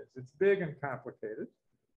what it is. It's big and complicated.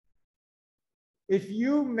 If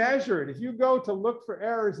you measure it, if you go to look for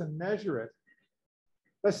errors and measure it,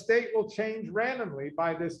 the state will change randomly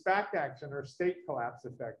by this back action or state collapse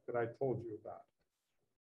effect that I told you about.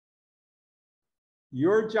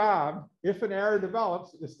 Your job, if an error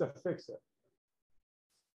develops, is to fix it.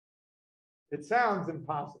 It sounds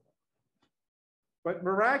impossible. But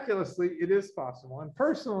miraculously, it is possible. And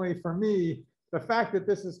personally, for me, the fact that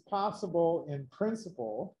this is possible in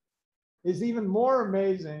principle is even more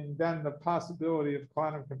amazing than the possibility of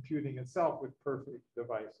quantum computing itself with perfect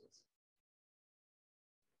devices.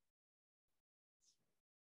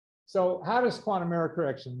 So how does quantum error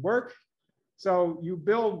correction work? So you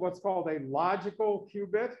build what's called a logical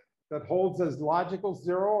qubit that holds as logical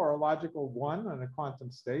 0 or a logical 1 in a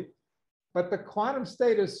quantum state. But the quantum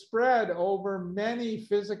state is spread over many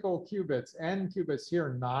physical qubits, n qubits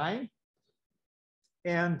here, 9.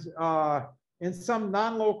 And in some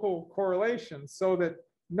non-local correlations, so that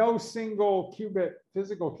no single qubit,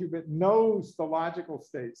 physical qubit, knows the logical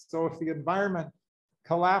states. So if the environment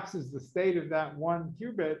collapses the state of that one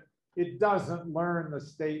qubit, it doesn't learn the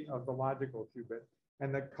state of the logical qubit.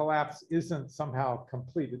 And the collapse isn't somehow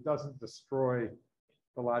complete. It doesn't destroy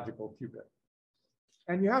the logical qubit.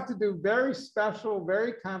 And you have to do very special,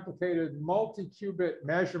 very complicated multi-qubit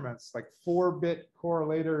measurements, like 4-bit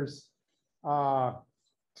correlators,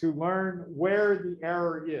 to learn where the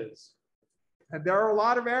error is. And there are a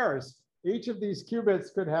lot of errors. Each of these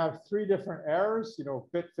qubits could have 3 different errors,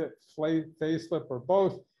 bit, fit, phase slip, or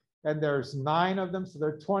both. And there's 9 of them, so there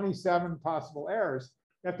are 27 possible errors.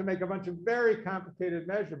 You have to make a bunch of very complicated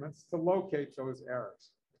measurements to locate those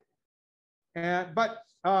errors. But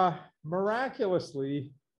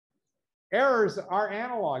miraculously, errors are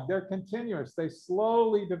analog. They're continuous. They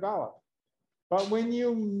slowly develop. But when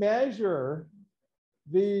you measure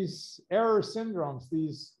these error syndromes,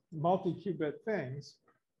 these multi-qubit things,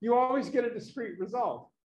 you always get a discrete result.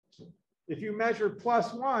 If you measure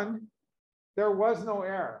 +1, there was no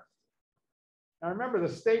error. Now remember, the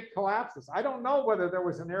state collapses. I don't know whether there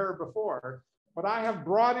was an error before, but I have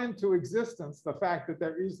brought into existence the fact that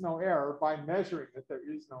there is no error by measuring that there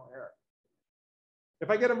is no error. If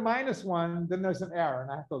I get a -1, then there's an error,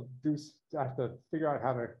 and I have to figure out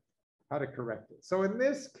how to correct it. So in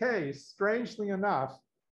this case, strangely enough,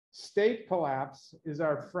 state collapse is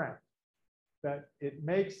our friend, that it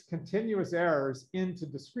makes continuous errors into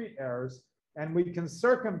discrete errors, and we can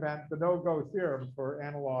circumvent the no-go theorem for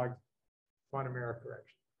analog quantum error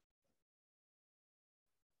correction.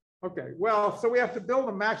 Okay, well, so we have to build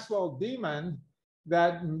a Maxwell daemon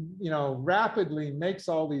that rapidly makes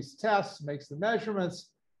all these tests, makes the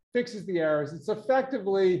measurements, fixes the errors. It's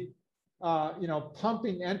effectively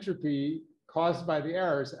pumping entropy caused by the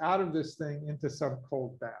errors out of this thing into some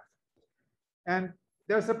cold bath. And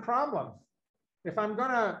there's a problem. If I'm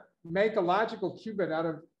going to make a logical qubit out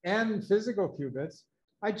of n physical qubits,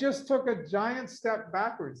 I just took a giant step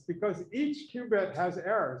backwards because each qubit has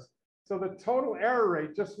errors. So the total error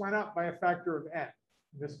rate just went up by a factor of n,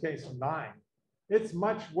 in this case 9. It's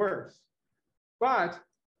much worse. But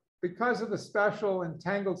because of the special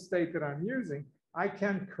entangled state that I'm using, I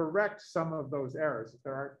can correct some of those errors if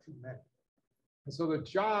there aren't too many. And so the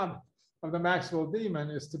job of the Maxwell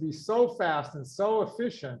daemon is to be so fast and so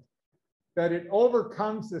efficient that it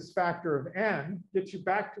overcomes this factor of n, gets you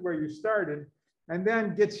back to where you started, and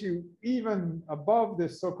then gets you even above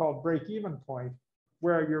this so-called break-even point,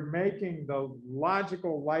 where you're making the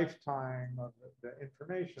logical lifetime of the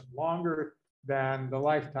information longer than the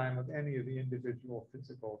lifetime of any of the individual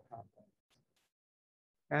physical components.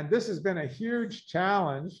 And this has been a huge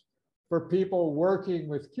challenge for people working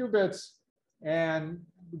with qubits and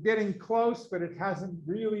getting close, but it hasn't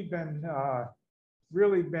really been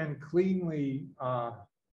cleanly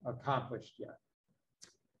accomplished yet.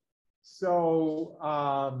 So,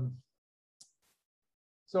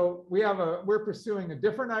 we're pursuing a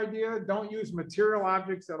different idea. Don't use material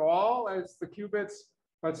objects at all as the qubits,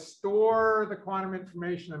 but store the quantum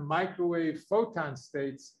information in microwave photon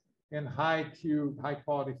states in high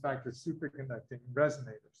quality factor superconducting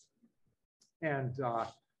resonators. And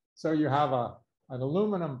so you have an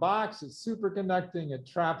aluminum box, it's superconducting, it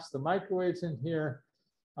traps the microwaves in here.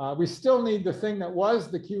 We still need the thing that was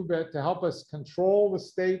the qubit to help us control the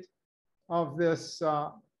state of this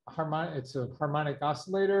it's a harmonic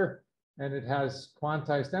oscillator, and it has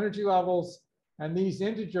quantized energy levels. And these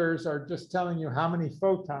integers are just telling you how many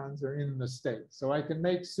photons are in the state. So I can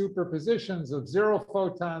make superpositions of 0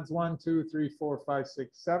 photons, 1, 2, 3, 4, 5,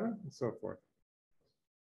 6, 7, and so forth.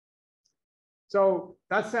 So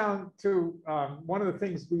that sounds one of the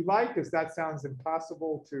things we like is that sounds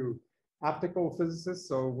impossible to optical physicists.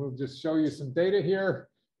 So we'll just show you some data here.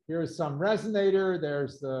 Here's some resonator.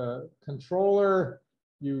 There's the controller.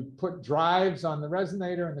 You put drives on the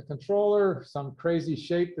resonator and the controller, some crazy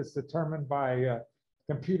shape that's determined by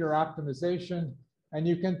computer optimization. And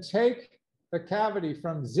you can take the cavity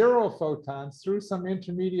from 0 photons through some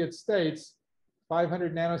intermediate states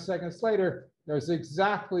 500 nanoseconds later, there's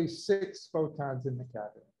exactly 6 photons in the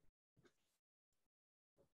cavity.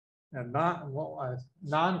 And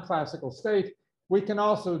non-classical state. We can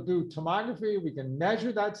also do tomography. We can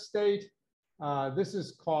measure that state. This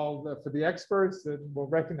is called, for the experts that will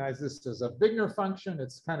recognize this as a Wigner function.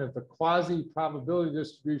 It's kind of the quasi-probability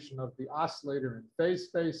distribution of the oscillator in phase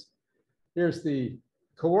space. Here's the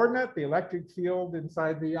coordinate, the electric field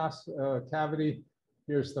inside the cavity.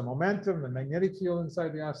 Here's the momentum, the magnetic field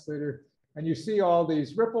inside the oscillator. And you see all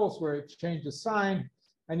these ripples where it changes sign.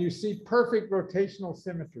 And you see perfect rotational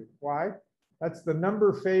symmetry. Why? That's the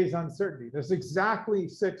number phase uncertainty. There's exactly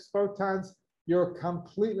 6 photons. You're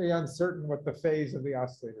completely uncertain what the phase of the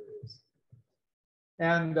oscillator is.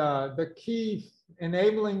 And the key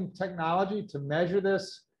enabling technology to measure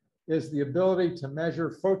this is the ability to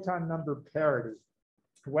measure photon number parity,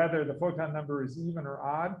 whether the photon number is even or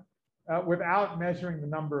odd, without measuring the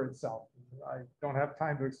number itself. I don't have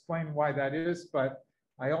time to explain why that is, but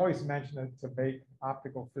I always mention it to make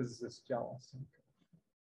optical physicists jealous.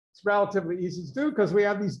 It's relatively easy to do because we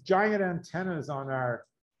have these giant antennas on our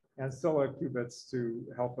ancilla qubits to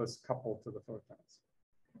help us couple to the photons.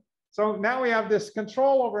 So now we have this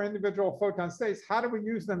control over individual photon states. How do we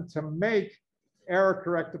use them to make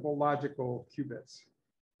error-correctable logical qubits?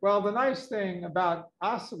 Well, the nice thing about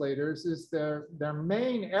oscillators is their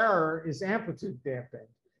main error is amplitude damping.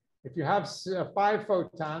 If you have 5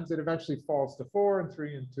 photons, it eventually falls to 4 and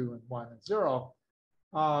 3 and 2 and 1 and 0.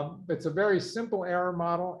 It's a very simple error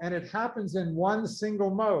model, and it happens in one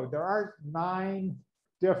single mode. There aren't 9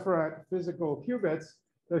 different physical qubits.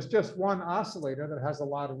 There's just one oscillator that has a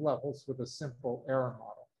lot of levels with a simple error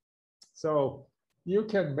model. So you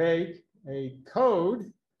can make a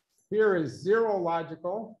code. Here is 0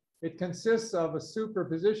 logical. It consists of a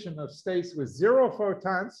superposition of states with 0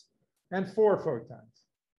 photons and 4 photons.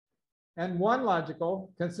 And 1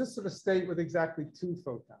 logical consists of a state with exactly 2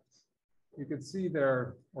 photons. You can see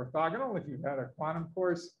they're orthogonal if you've had a quantum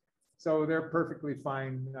course. So they're perfectly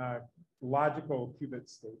fine logical qubit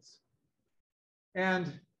states.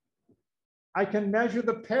 And I can measure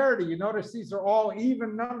the parity. You notice these are all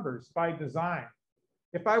even numbers by design.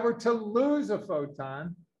 If I were to lose a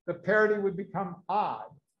photon, the parity would become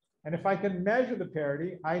odd. And if I can measure the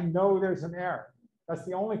parity, I know there's an error. That's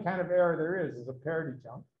the only kind of error there is a parity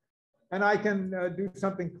jump. And I can do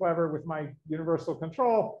something clever with my universal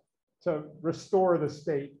control to restore the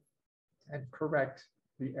state and correct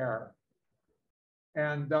the error.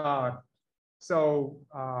 And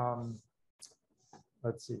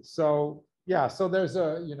let's see. So yeah, so there's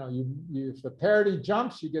a, if the parity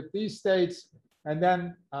jumps, you get these states. And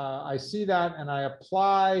then I see that and I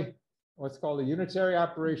apply what's called a unitary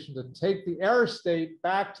operation to take the error state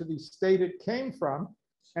back to the state it came from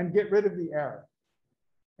and get rid of the error.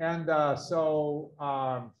 And I've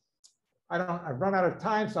run out of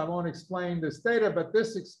time, so I won't explain this data, but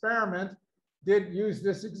this experiment did use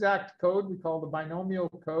this exact code we call the binomial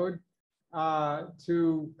code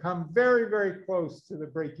to come very, very close to the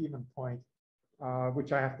break-even point,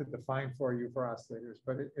 which I have to define for you for oscillators,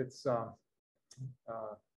 but it's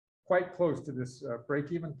quite close to this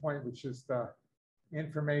break-even point, which is the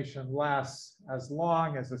information lasts as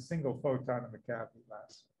long as a single photon in the cavity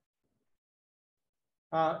lasts.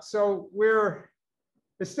 So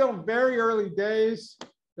it's still very early days.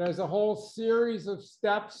 There's a whole series of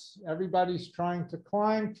steps everybody's trying to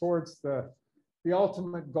climb towards the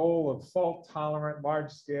ultimate goal of fault-tolerant,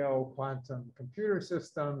 large-scale quantum computer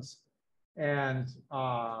systems. And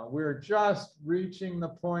we're just reaching the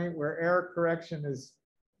point where error correction is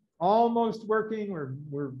almost working.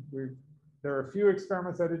 There are a few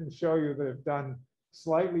experiments I didn't show you that have done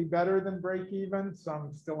slightly better than break-even,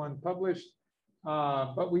 some still unpublished.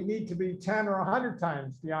 But we need to be 10 or 100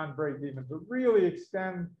 times beyond break-even to really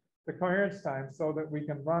extend the coherence time so that we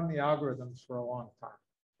can run the algorithms for a long time.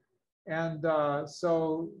 And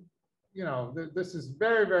this is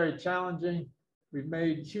very, very challenging. We've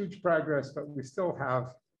made huge progress, but we still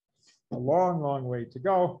have a long, long way to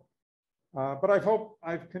go. But I hope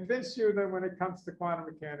I've convinced you that when it comes to quantum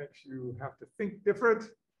mechanics, you have to think different,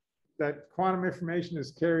 that quantum information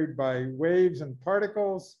is carried by waves and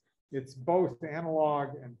particles. It's both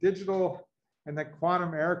analog and digital, and that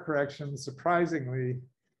quantum error correction, surprisingly,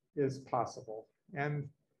 is possible. And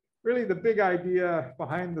really, the big idea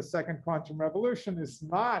behind the second quantum revolution is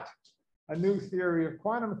not a new theory of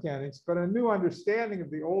quantum mechanics, but a new understanding of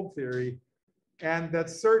the old theory, and that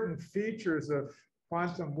certain features of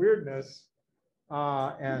quantum weirdness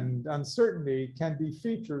and uncertainty can be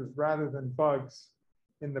features rather than bugs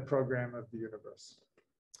in the program of the universe.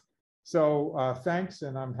 So thanks,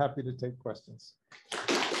 and I'm happy to take questions.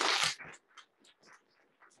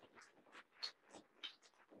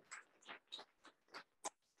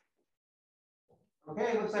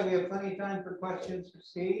 Okay, looks like we have plenty of time for questions for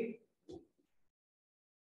Steve.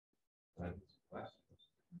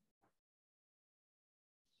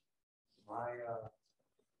 My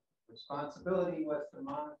responsibility was to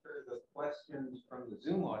monitor the questions from the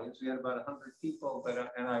Zoom audience. We had about 100 people,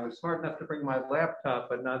 but and I was smart enough to bring my laptop,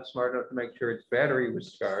 but not smart enough to make sure its battery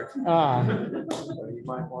was charged. So you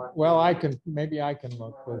might want. Well, maybe I can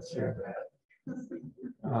look this here.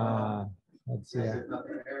 Let's see.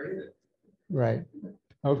 Right.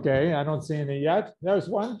 Okay, I don't see any yet. There's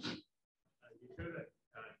one. You showed a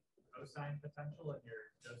cosine potential in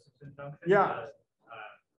your Josephson function. Yeah.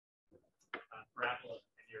 Parabola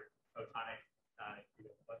in your photonic.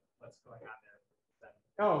 What's going on there?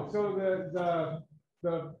 Oh, so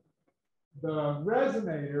the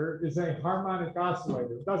resonator is a harmonic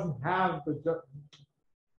oscillator. It doesn't have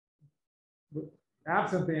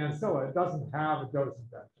absent the ancilla, it doesn't have a dose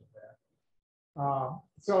intention there.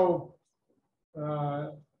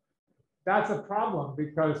 That's a problem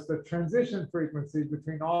because the transition frequency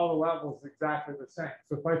between all the levels is exactly the same.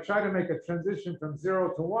 So if I try to make a transition from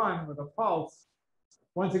 0 to 1 with a pulse,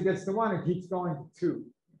 once it gets to 1, it keeps going to 2.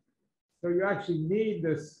 So you actually need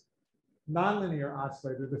this nonlinear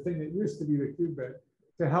oscillator, the thing that used to be the qubit,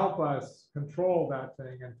 to help us control that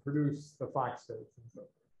thing and produce the Fox states and so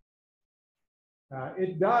forth.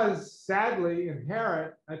 It does sadly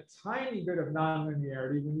inherit a tiny bit of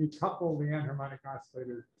nonlinearity when you couple the anharmonic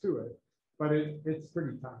oscillator to it, but it's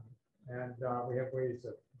pretty tiny, and we have ways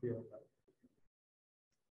of dealing with it.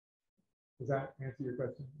 Does that answer your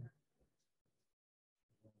question?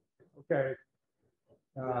 Okay.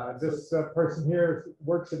 This person here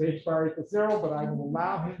works at H bar equals 0, but I will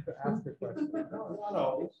allow him to ask a question. No, not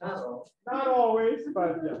always. Not always,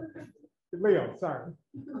 but yeah. Leo, sorry.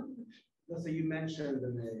 So you mentioned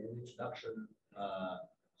in the introduction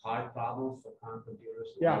hard problems for quantum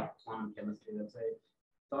computers, Yeah. like quantum chemistry, let's say.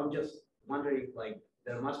 So I'm just wondering, like,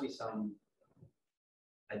 there must be some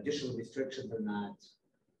additional restrictions in that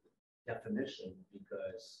definition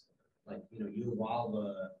because, like, you evolve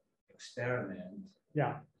a experiment.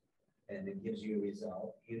 Yeah. And it gives you a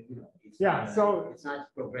result. It's Yeah. Not it's not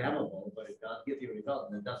programmable, but it does give you a result,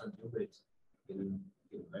 and it doesn't do it in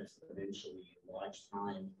exponentially large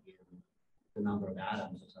time in the number of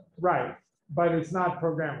atoms or something. Right, but it's not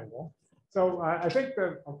programmable. So I think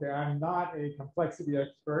that, okay, I'm not a complexity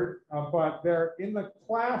expert, but they're in the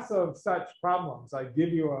class of such problems. I give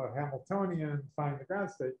you a Hamiltonian, find the ground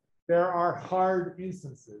state. There are hard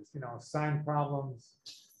instances, sign problems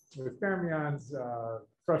with fermions,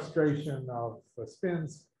 frustration of the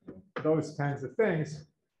spins, those kinds of things.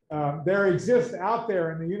 There exist out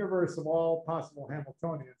there in the universe of all possible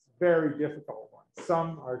Hamiltonians, very difficult ones.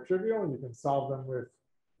 Some are trivial, you can solve them with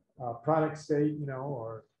product state,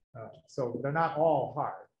 so they're not all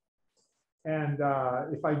hard. And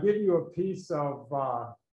if I give you a piece of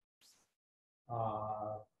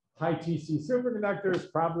high TC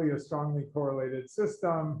superconductors, probably a strongly correlated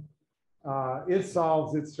system, it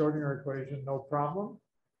solves its Schrodinger equation, no problem.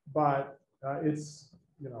 But it's,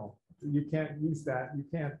 you can't use that. You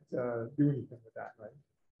can't do anything with that, right?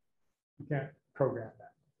 You can't program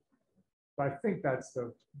that. So I think that's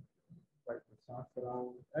the right response, but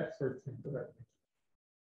experts can correct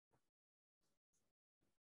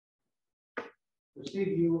me.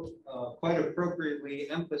 Steve, you quite appropriately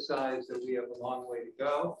emphasized that we have a long way to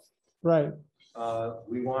go. Right.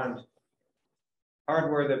 We want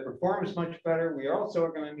hardware that performs much better. We also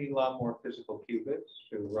are going to need a lot more physical qubits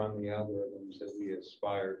to run the algorithms that we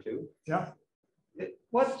aspire to. Yeah.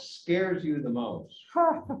 What scares you the most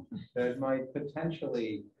that might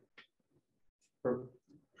potentially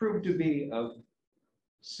prove to be a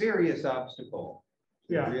serious obstacle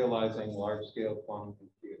to realizing large-scale quantum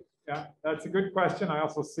computing? Yeah, that's a good question. I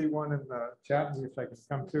also see one in the chat, which I can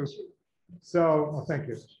come to. So, well, thank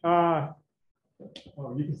you.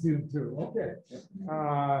 Oh, you can see them too. Okay.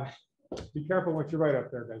 Be careful what you write up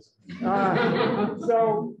there, guys.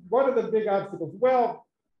 So, what are the big obstacles? Well,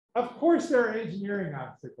 of course, there are engineering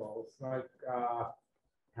obstacles, like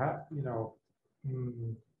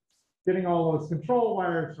getting all those control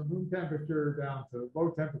wires from room temperature down to low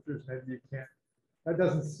temperatures. Maybe you can't. That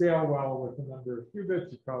doesn't scale well with the number of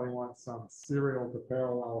qubits. You probably want some serial to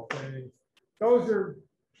parallel things. Those are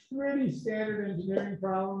pretty standard engineering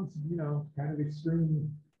problems, kind of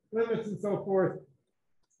extreme limits and so forth.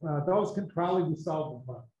 Those can probably be solved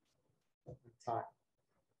in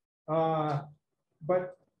time.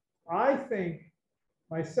 But I think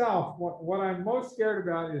myself, what I'm most scared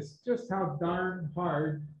about is just how darn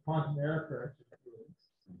hard quantum error correction is.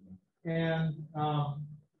 And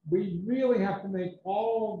we really have to make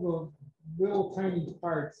all little tiny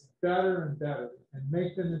parts better and better and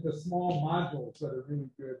make them into small modules that are really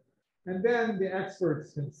good. And then the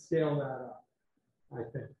experts can scale that up, I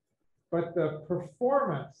think. But the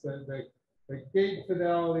performance, the gate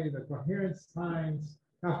fidelity, the coherence times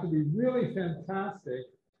have to be really fantastic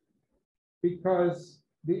because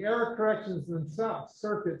the error corrections themselves,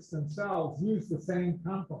 circuits themselves, use the same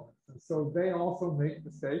components. And so they also make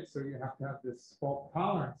mistakes. So you have to have this fault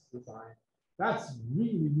tolerance design. That's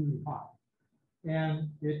really, really hard. And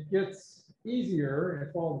it gets easier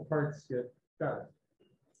if all the parts get better.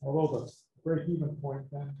 Although the break-even point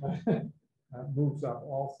then moves up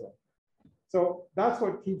also. So that's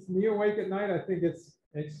what keeps me awake at night. I think it's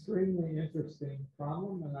an extremely interesting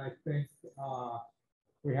problem. And I think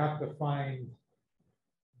we have to find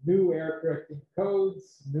new error correcting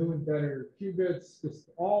codes, new and better qubits. Just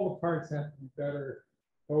all the parts have to be better,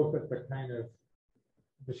 both at the kind of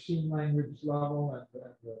machine language level and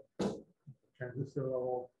the transistor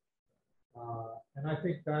level. And I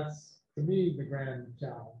think that's, to me, the grand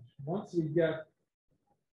challenge. Once we get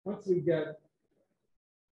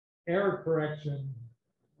error correction,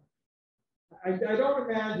 I don't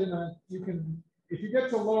imagine you can, if you get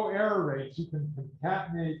to low error rates, you can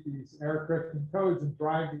concatenate these error correcting codes and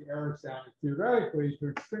drive the errors down theoretically to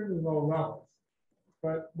extremely low levels.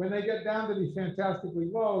 But when they get down to be fantastically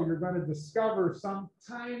low, you're going to discover some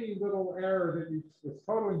tiny little error that was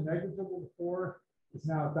totally negligible before is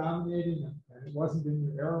now dominating, and it wasn't in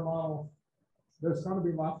your error model. There's going to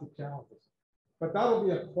be lots of challenges. But that'll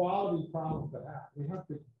be a quality problem to have. We have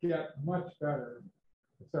to get much better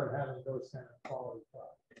to start having those kind of quality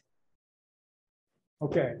problems.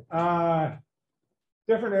 Okay.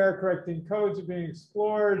 Different error correcting codes are being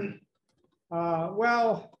explored.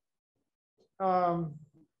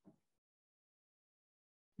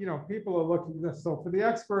 You know, people are looking at this. So for the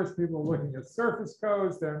experts, people are looking at surface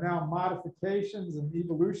codes. There are now modifications and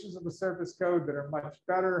evolutions of the surface code that are much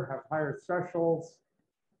better, have higher thresholds.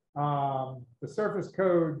 The surface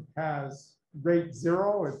code has rate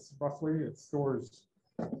 0. It's roughly, it stores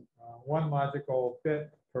 1 logical bit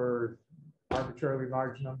per arbitrarily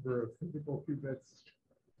large number of physical qubits.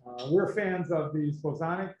 We're fans of these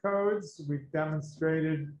bosonic codes. We've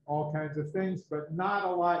demonstrated all kinds of things, but not a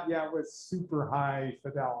lot yet with super high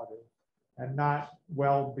fidelity and not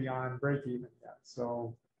well beyond break even yet.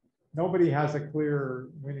 So nobody has a clear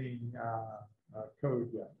winning code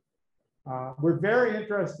yet. We're very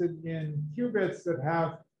interested in qubits that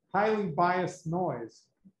have highly biased noise.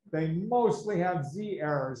 They mostly have Z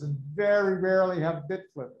errors and very rarely have bit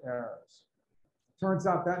flip errors. Turns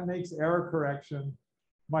out that makes error correction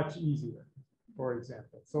much easier, for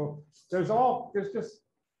example. So it's just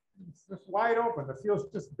wide open. The field's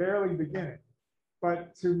just barely beginning.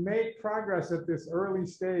 But to make progress at this early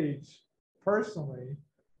stage, personally,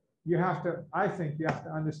 I think you have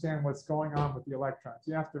to understand what's going on with the electrons.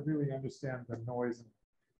 You have to really understand the noise and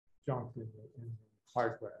junk in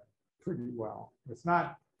hardware pretty well. It's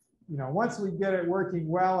not, you know, once we get it working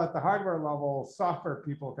well at the hardware level, software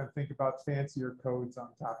people can think about fancier codes on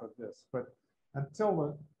top of this. But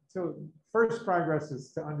until first progress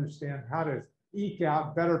is to understand how to eke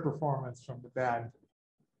out better performance from the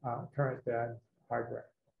current bad hardware.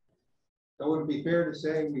 So would it be fair to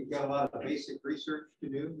say we've got a lot of basic research to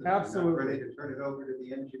do? Absolutely. We're not ready to turn it over to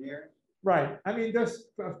the engineers? Right. I mean, there's,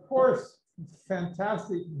 of course,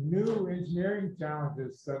 fantastic new engineering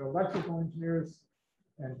challenges that electrical engineers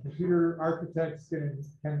and computer architects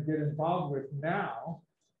can get involved with now.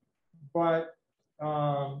 But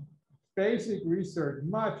basic research,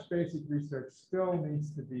 much basic research still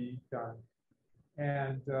needs to be done.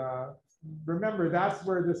 And remember, that's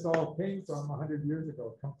where this all came from 100 years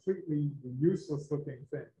ago, completely useless looking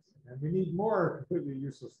things. And we need more completely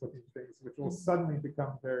useless looking things, which will suddenly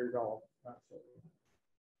become very relevant.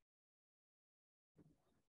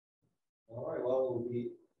 All right, well, it will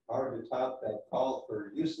be hard to top that call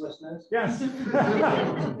for uselessness. Yes.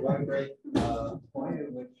 One great point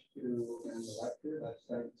in which to end the lecture. Let's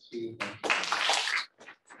thank Steve.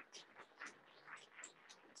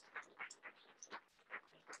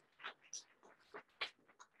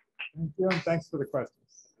 Thank you, and thanks for the question.